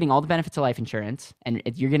 You're getting all the benefits of life insurance, and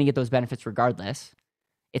you're going to get those benefits regardless.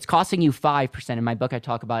 It's costing you 5%. In my book, I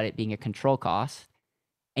talk about it being a control cost,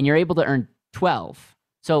 and you're able to earn 12.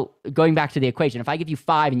 So going back to the equation, if I give you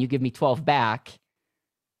 5 and you give me 12 back,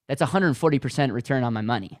 that's 140% return on my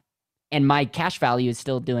money. And my cash value is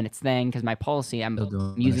still doing its thing because my policy, I'm Still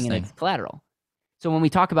doing using this it as thing. collateral. So when we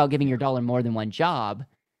talk about giving your dollar more than one job,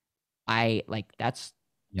 I like that's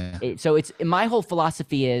Yeah. it. So it's my whole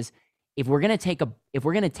philosophy is if we're gonna take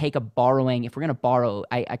a borrowing, if we're gonna borrow,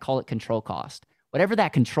 I call it control cost. Whatever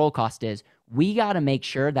that control cost is, we got to make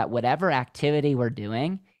sure that whatever activity we're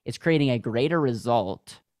doing is creating a greater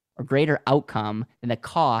result or greater outcome than the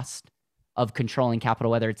cost of controlling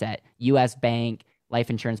capital, whether it's at U.S. bank, life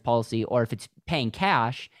insurance policy, or if it's paying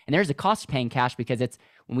cash. And there's a cost of paying cash because it's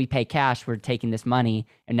when we pay cash, we're taking this money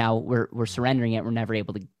and now we're surrendering it. We're never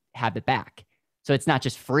able to have it back. So it's not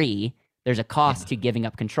just free. There's a cost Yeah. to giving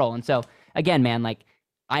up control. And so again, man, like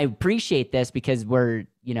I appreciate this because we're,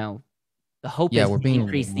 the hope Yeah. is We're to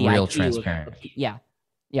increase being the real IQ transparent, yeah,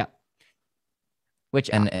 yeah. Which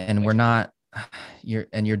and we're not. You're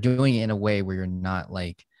doing it in a way where you're not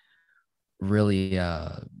like really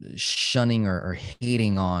shunning or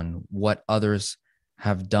hating on what others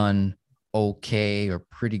have done okay or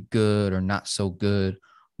pretty good or not so good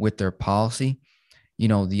with their policy.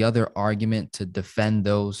 The other argument to defend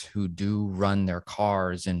those who do run their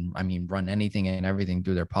cars and I mean run anything and everything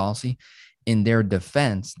through their policy, in their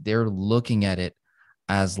defense, they're looking at it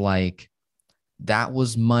as like that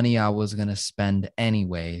was money I was going to spend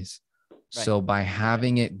anyways. right, So by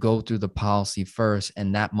having it go through the policy first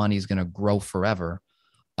and that money is going to grow forever,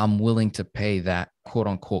 I'm willing to pay that quote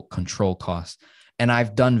unquote control cost. And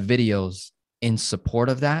I've done videos in support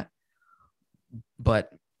of that. But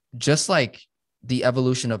just like the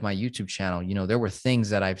evolution of my YouTube channel, there were things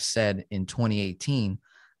that I've said in 2018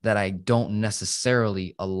 that I don't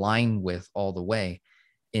necessarily align with all the way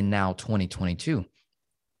in now 2022.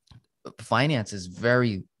 Finance is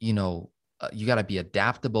very, you got to be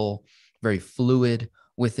adaptable very fluid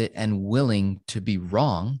with it, and willing to be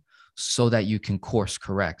wrong so that you can course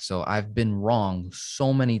correct. So I've been wrong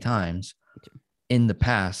so many times in the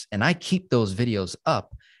past, and I keep those videos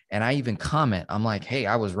up, and I even comment. I'm like, hey,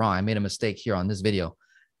 I was wrong. I made a mistake here on this video.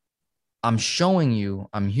 I'm showing you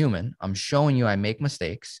I'm human. I'm showing you I make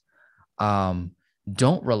mistakes. Um,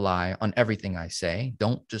 don't rely on everything I say.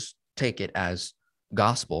 Don't just take it as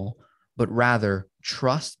gospel, but rather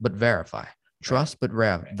trust but verify. Trust but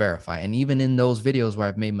verify. And even in those videos where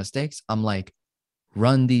I've made mistakes, I'm like,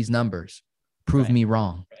 run these numbers, prove me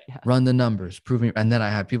wrong. Yeah. Run the numbers, prove me. And then I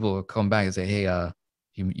had people come back and say, hey,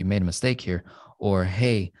 you made a mistake here. Or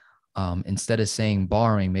hey, instead of saying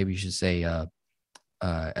borrowing, maybe you should say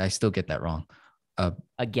I still get that wrong.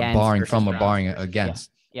 Against Borrowing versus from or from. borrowing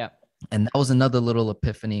against. Yeah. And that was another little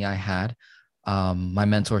epiphany I had. My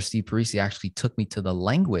mentor, Steve Parisi, actually took me to the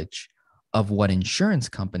language of what insurance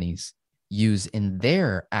companies use in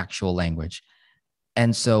their actual language.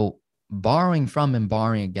 And so borrowing from and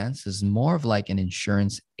borrowing against is more of like an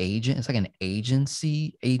insurance agent. It's like an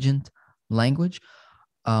agency agent language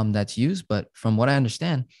that's used. But from what I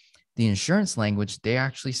understand, the insurance language, they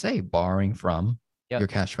actually say borrowing from your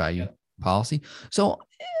cash value policy. So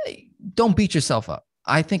don't beat yourself up.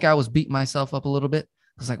 I think I was beating myself up a little bit.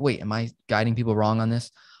 I was like, wait, am I guiding people wrong on this?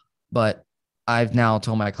 But I've now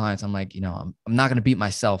told my clients, I'm like, I'm not going to beat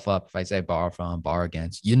myself up if I say borrow from, borrow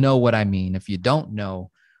against. You know what I mean. If you don't know,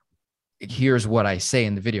 here's what I say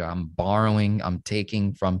in the video. I'm borrowing, I'm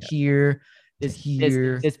taking from here to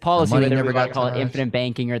here. This policy, money whether we never want to got call it touched. infinite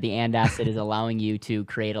banking or the and asset, is allowing you to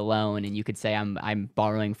create a loan, and you could say I'm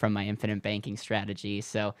borrowing from my infinite banking strategy.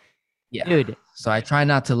 So, Yeah. dude. So I try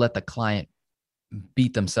not to let the client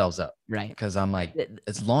beat themselves up. Right. Because I'm like,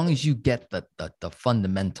 as long as you get the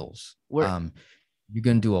fundamentals, you're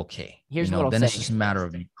gonna do okay. Here's what I'll then say. It's just a matter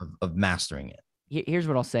of mastering it. Here's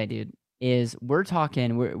what I'll say, dude, is we're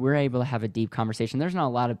able to have a deep conversation. There's not a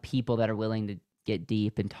lot of people that are willing to get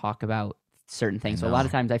deep and talk about certain things. So a lot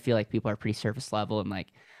of times I feel like people are pretty surface level and like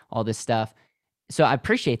all this stuff. So I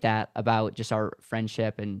appreciate that about just our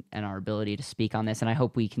friendship and our ability to speak on this. And I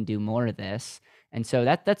hope we can do more of this. And so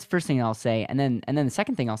that's the first thing I'll say. And then the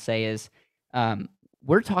second thing I'll say is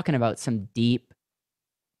we're talking about some deep,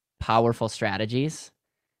 powerful strategies.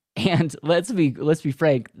 And let's be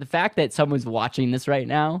frank, the fact that someone's watching this right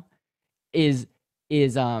now is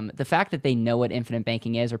the fact that they know what infinite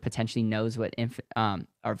banking is or potentially knows what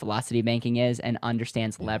or velocity banking is and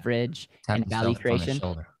understands leverage and value creation.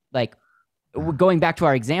 Like going back to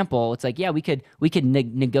our example, it's like, yeah, we could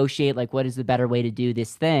negotiate like what is the better way to do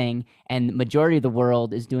this thing, and majority of the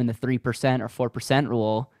world is doing the 3% or 4%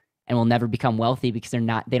 rule and will never become wealthy because they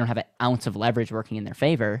don't have an ounce of leverage working in their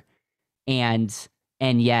favor. And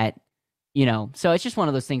yet, so it's just one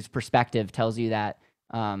of those things. Perspective tells you that.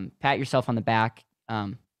 Pat yourself on the back.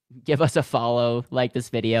 Give us a follow, like this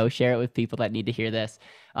video, share it with people that need to hear this.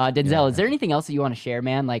 Denzel, is there anything else that you want to share,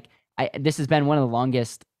 man? Like this has been one of the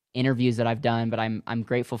longest interviews that I've done, but I'm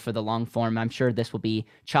grateful for the long form. I'm sure this will be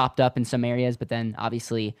chopped up in some areas, but then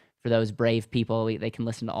obviously for those brave people, they can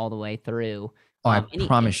listen to all the way through. I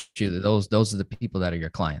promise you that those are the people that are your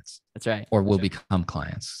clients. That's right. Or will become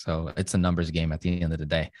clients. So it's a numbers game at the end of the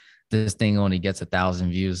day. This thing only gets 1,000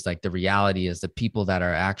 views. Like the reality is the people that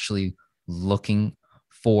are actually looking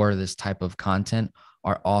for this type of content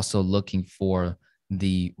are also looking for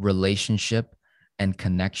the relationship and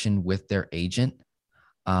connection with their agent.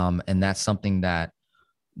 And that's something that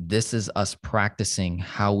this is us practicing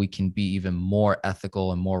how we can be even more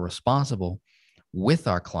ethical and more responsible with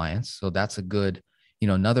our clients. So that's a good,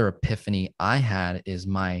 another epiphany I had is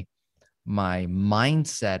my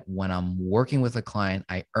mindset when I'm working with a client.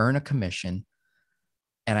 I earn a commission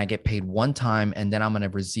and I get paid one time, and then I'm going to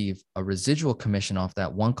receive a residual commission off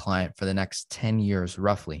that one client for the next 10 years,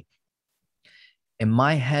 roughly. In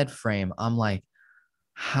my head frame, I'm like,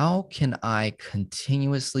 how can I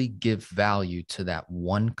continuously give value to that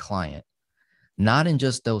one client? Not in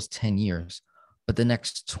just those 10 years, but the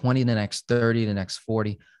next 20, the next 30, the next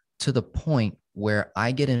 40, to the point where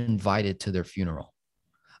I get invited to their funeral.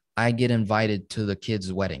 I get invited to the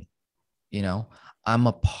kid's wedding. I'm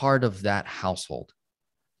a part of that household.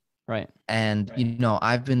 Right. And,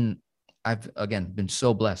 I've again been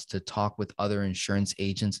so blessed to talk with other insurance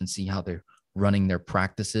agents and see how they're running their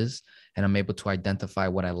practices. And I'm able to identify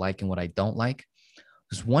what I like and what I don't like.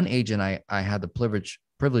 There's one agent I had the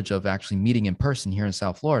privilege of actually meeting in person here in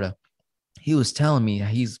South Florida. He was telling me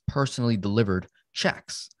he's personally delivered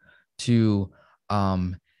checks to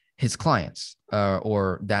his clients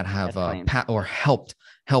or that have or helped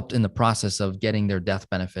in the process of getting their death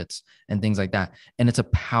benefits and things like that. And it's a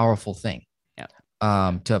powerful thing. Yeah.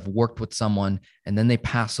 to have worked with someone and then they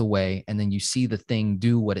pass away, and then you see the thing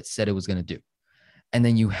do what it said it was going to do. And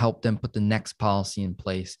then you help them put the next policy in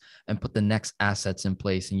place and put the next assets in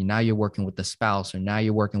place. And now you're working with the spouse, or now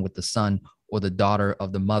you're working with the son or the daughter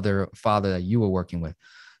of the mother or father that you were working with.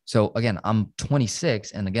 So again, I'm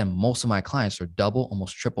 26. And again, most of my clients are double,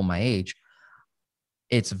 almost triple my age.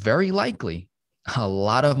 It's very likely a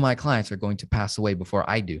lot of my clients are going to pass away before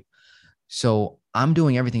I do. So I'm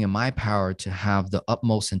doing everything in my power to have the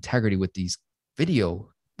utmost integrity with these videos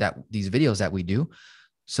that we do.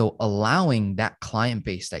 So allowing that client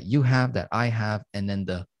base that you have, that I have, and then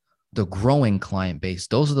the growing client base,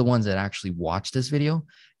 those are the ones that actually watch this video,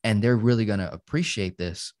 and they're really going to appreciate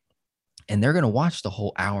this. And they're going to watch the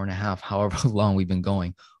whole hour and a half, however long we've been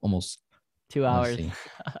going, almost 2 hours.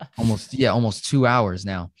 Almost 2 hours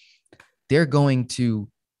now. They're going to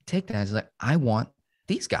take that as like, I want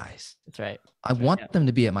these guys. That's right. I want them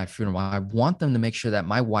to be at my funeral. I want them to make sure that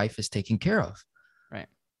my wife is taken care of. Right.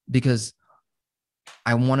 Because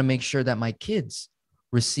I want to make sure that my kids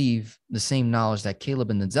receive the same knowledge that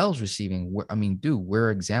Caleb and Denzel's receiving.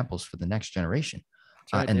 We're examples for the next generation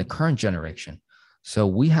and the current generation. So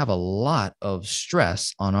we have a lot of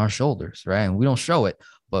stress on our shoulders, right? And we don't show it,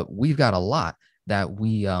 but we've got a lot that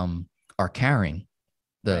we are carrying.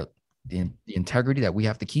 The integrity that we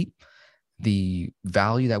have to keep, the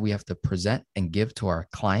value that we have to present and give to our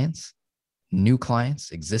clients, new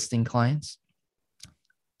clients, existing clients,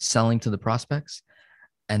 selling to the prospects,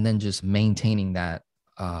 and then just maintaining that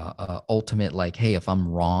ultimate, like, hey, if I'm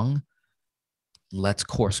wrong, let's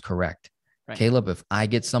course correct. Right. Caleb, if I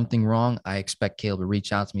get something wrong, I expect Caleb to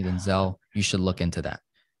reach out to me. Denzel, you should look into that.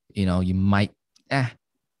 You might want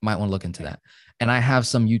to look into that. And I have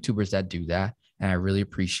some YouTubers that do that, and I really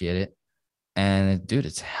appreciate it. And dude,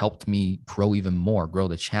 it's helped me grow even more, grow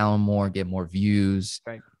the channel more, get more views.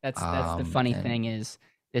 Right. That's the funny thing is,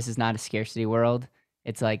 this is not a scarcity world.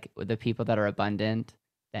 It's like the people that are abundant,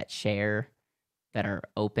 that share, that are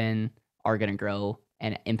open, are going to grow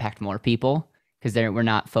and impact more people, because we're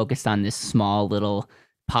not focused on this small little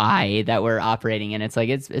pie that we're operating in. It's like,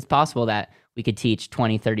 it's possible that we could teach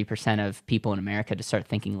 20-30% of people in America to start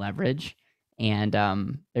thinking leverage. And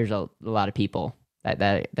there's a lot of people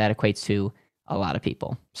that equates to a lot of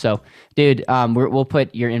people. So, dude, we'll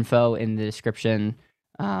put your info in the description.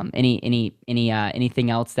 Anything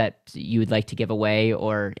else that you would like to give away,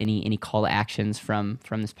 or any call to actions from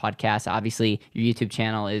this podcast? Obviously, your YouTube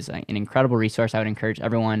channel is an incredible resource. I would encourage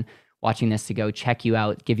everyone watching this to go check you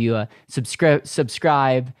out, give you a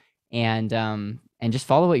subscribe, and just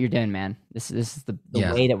follow what you're doing, man. This is the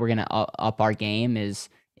way that we're gonna up our game is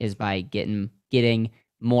by getting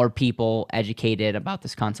more people educated about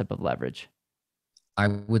this concept of leverage. I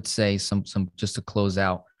would say some just to close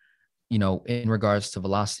out, in regards to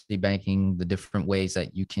velocity banking, the different ways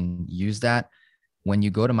that you can use that. When you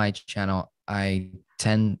go to my channel, I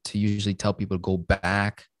tend to usually tell people to go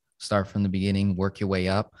back, start from the beginning, work your way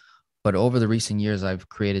up. But over the recent years, I've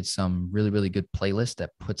created some really, really good playlists that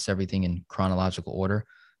puts everything in chronological order.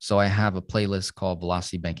 So I have a playlist called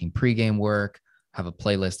Velocity Banking Pregame Work. I have a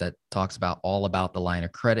playlist that talks all about the line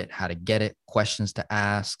of credit, how to get it, questions to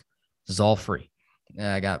ask. This is all free. And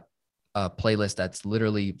I got a playlist that's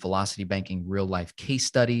literally velocity banking real life case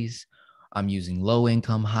studies. I'm using low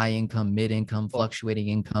income, high income, mid income, fluctuating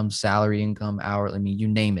income, salary income, hourly. I mean, you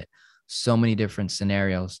name it. So many different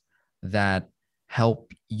scenarios that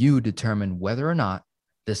help you determine whether or not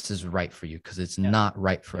this is right for you, because it's not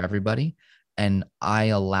right for everybody. And I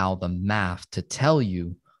allow the math to tell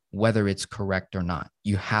you whether it's correct or not.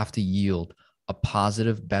 You have to yield a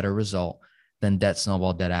positive, better result than debt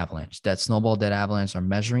snowball, debt avalanche. Debt snowball, debt avalanche are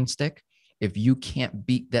measuring stick. If you can't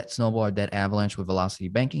beat debt snowball or debt avalanche with velocity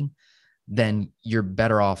banking, then you're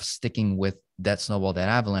better off sticking with debt snowball, debt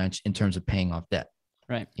avalanche in terms of paying off debt.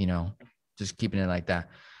 Right. Just keeping it like that.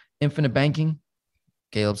 Infinite banking,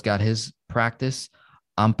 Caleb's got his practice.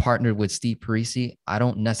 I'm partnered with Steve Parisi. I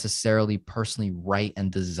don't necessarily personally write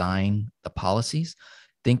and design the policies.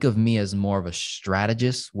 Think of me as more of a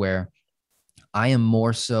strategist, where I am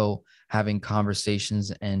more so having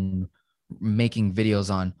conversations and making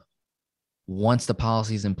videos on, once the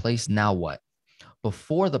policy is in place, now what?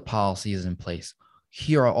 Before the policy is in place,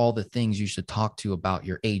 here are all the things you should talk to about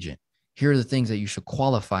your agent. Here are the things that you should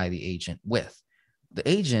qualify the agent with. The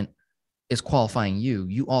agent is qualifying you.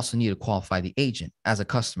 You also need to qualify the agent as a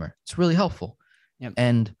customer. It's really helpful. Yep.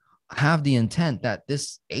 And have the intent that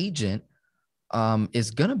this agent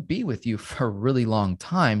is going to be with you for a really long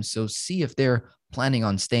time. So see if they're planning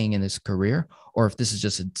on staying in this career, or if this is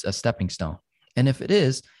just a stepping stone. And if it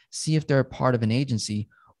is, see if they're a part of an agency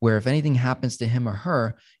where if anything happens to him or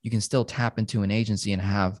her, you can still tap into an agency and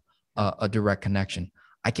have a direct connection.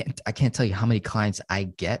 I can't tell you how many clients I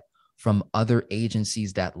get from other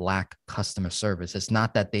agencies that lack customer service. It's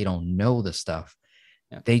not that they don't know the stuff.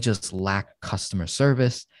 Yeah. They just lack customer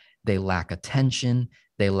service. They lack attention.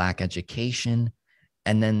 They lack education.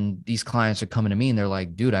 And then these clients are coming to me and they're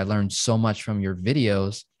like, dude, I learned so much from your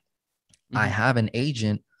videos. I have an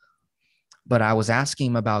agent, but I was asking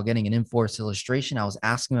him about getting an in-force illustration. I was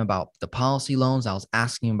asking him about the policy loans. I was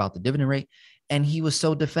asking him about the dividend rate. And he was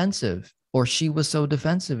so defensive, or she was so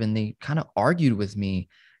defensive, and they kind of argued with me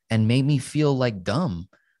and made me feel like dumb.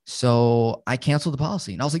 So I canceled the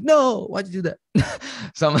policy. And I was like, no, why'd you do that?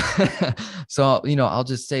 So, I'll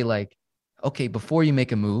just say like, okay, before you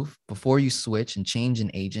make a move, before you switch and change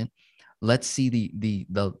an agent, let's see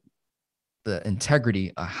the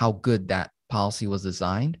integrity of how good that policy was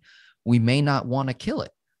designed. We may not want to kill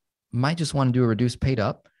it. You might just want to do a reduced paid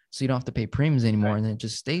up so you don't have to pay premiums anymore. And then it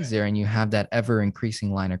just stays there and you have that ever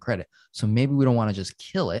increasing line of credit. So maybe we don't want to just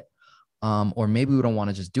kill it. Or maybe we don't want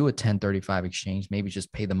to just do a 1035 exchange, maybe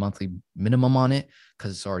just pay the monthly minimum on it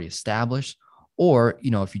because it's already established. Or,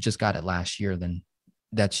 if you just got it last year, then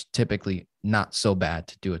that's typically not so bad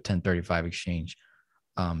to do a 1035 exchange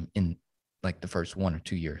in like the first 1 or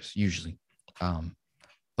 2 years, usually.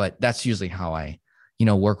 But that's usually how I,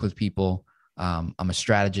 work with people. I'm a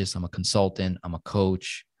strategist. I'm a consultant. I'm a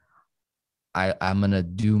coach. I'm going to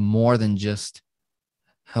do more than just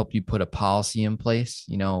help you put a policy in place,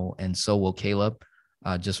 and so will Caleb,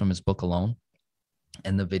 just from his book alone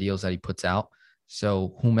and the videos that he puts out.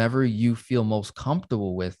 So whomever you feel most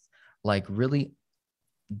comfortable with, like really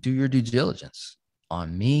do your due diligence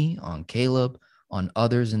on me, on Caleb, on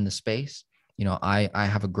others in the space. I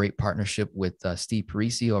have a great partnership with Steve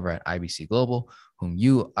Parisi over at IBC Global, whom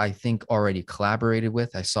you, I think, already collaborated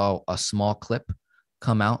with. I saw a small clip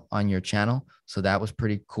come out on your channel. So that was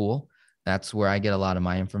pretty cool. That's where I get a lot of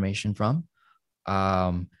my information from.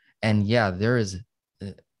 And yeah, there is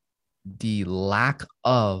the lack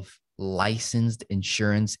of licensed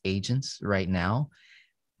insurance agents right now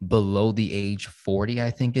below the age 40, I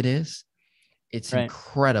think it is. It's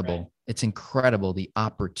incredible. Right. It's incredible the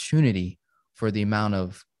opportunity for the amount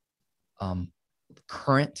of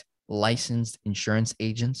current licensed insurance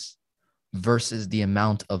agents versus the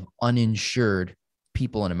amount of uninsured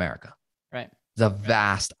people in America. Right. It's a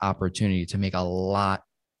vast opportunity to make a lot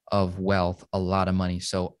of wealth, a lot of money.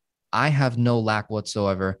 So I have no lack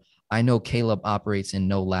whatsoever. I know Caleb operates in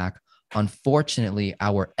no lack. Unfortunately,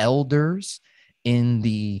 our elders in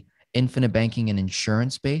the infinite banking and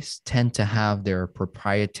insurance space tend to have their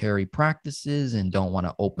proprietary practices and don't want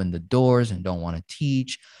to open the doors and don't want to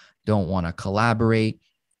teach, don't want to collaborate.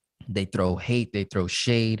 They throw hate, they throw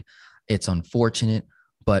shade. It's unfortunate,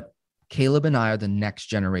 but Caleb and I are the next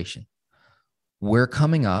generation. We're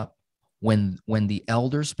coming up when the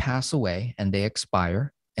elders pass away and they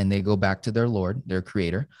expire and they go back to their Lord, their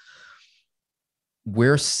creator.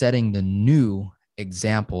 We're setting the new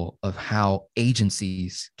example of how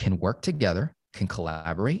agencies can work together, can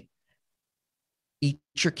collaborate, eat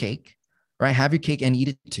your cake, right? Have your cake and eat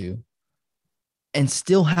it too, and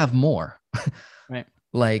still have more. Right.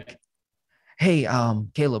 Like, hey,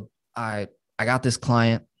 Caleb, I got this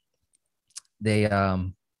client. They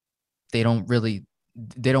don't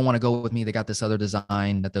want to go with me. They got this other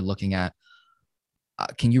design that they're looking at.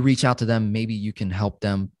 Can you reach out to them? Maybe you can help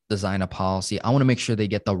them design a policy. I want to make sure they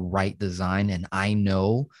get the right design. And I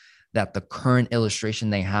know that the current illustration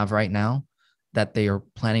they have right now that they are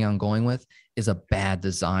planning on going with is a bad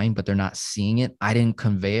design, but they're not seeing it. I didn't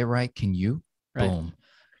convey it right. Can you? Right. Boom.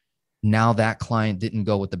 Now that client didn't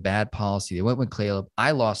go with the bad policy. They went with Caleb.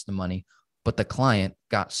 I lost the money, but the client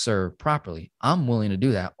got served properly. I'm willing to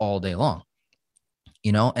do that all day long,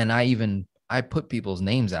 and I put people's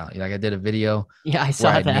names out. Like I did a video. Yeah, I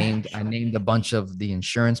saw that. I named a bunch of the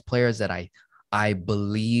insurance players that I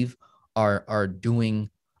believe are doing.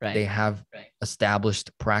 Right. They have established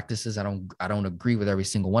practices. I don't agree with every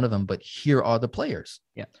single one of them, but here are the players.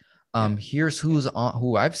 Yeah. Here's who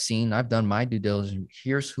I've seen. I've done my due diligence.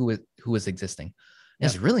 Here's who is existing. Yeah.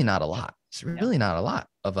 It's really not a lot. It's really not a lot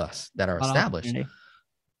of us that are established.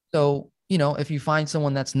 So, if you find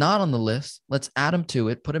someone that's not on the list, let's add them to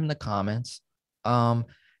it, put them in the comments.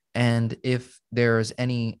 And if there's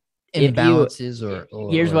any imbalances or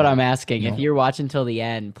here's what I'm asking. If you're watching till the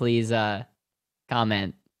end, please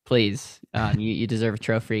comment, please. You deserve a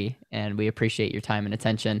trophy and we appreciate your time and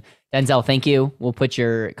attention. Denzel, thank you. We'll put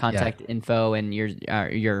your contact info and your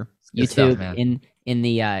YouTube stuff, in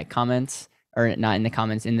the comments, or not in the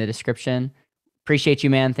comments, in the description. Appreciate you,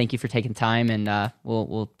 man. Thank you for taking time, and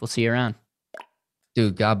we'll see you around.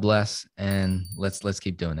 Dude, God bless, and let's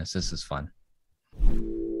keep doing this. This is fun.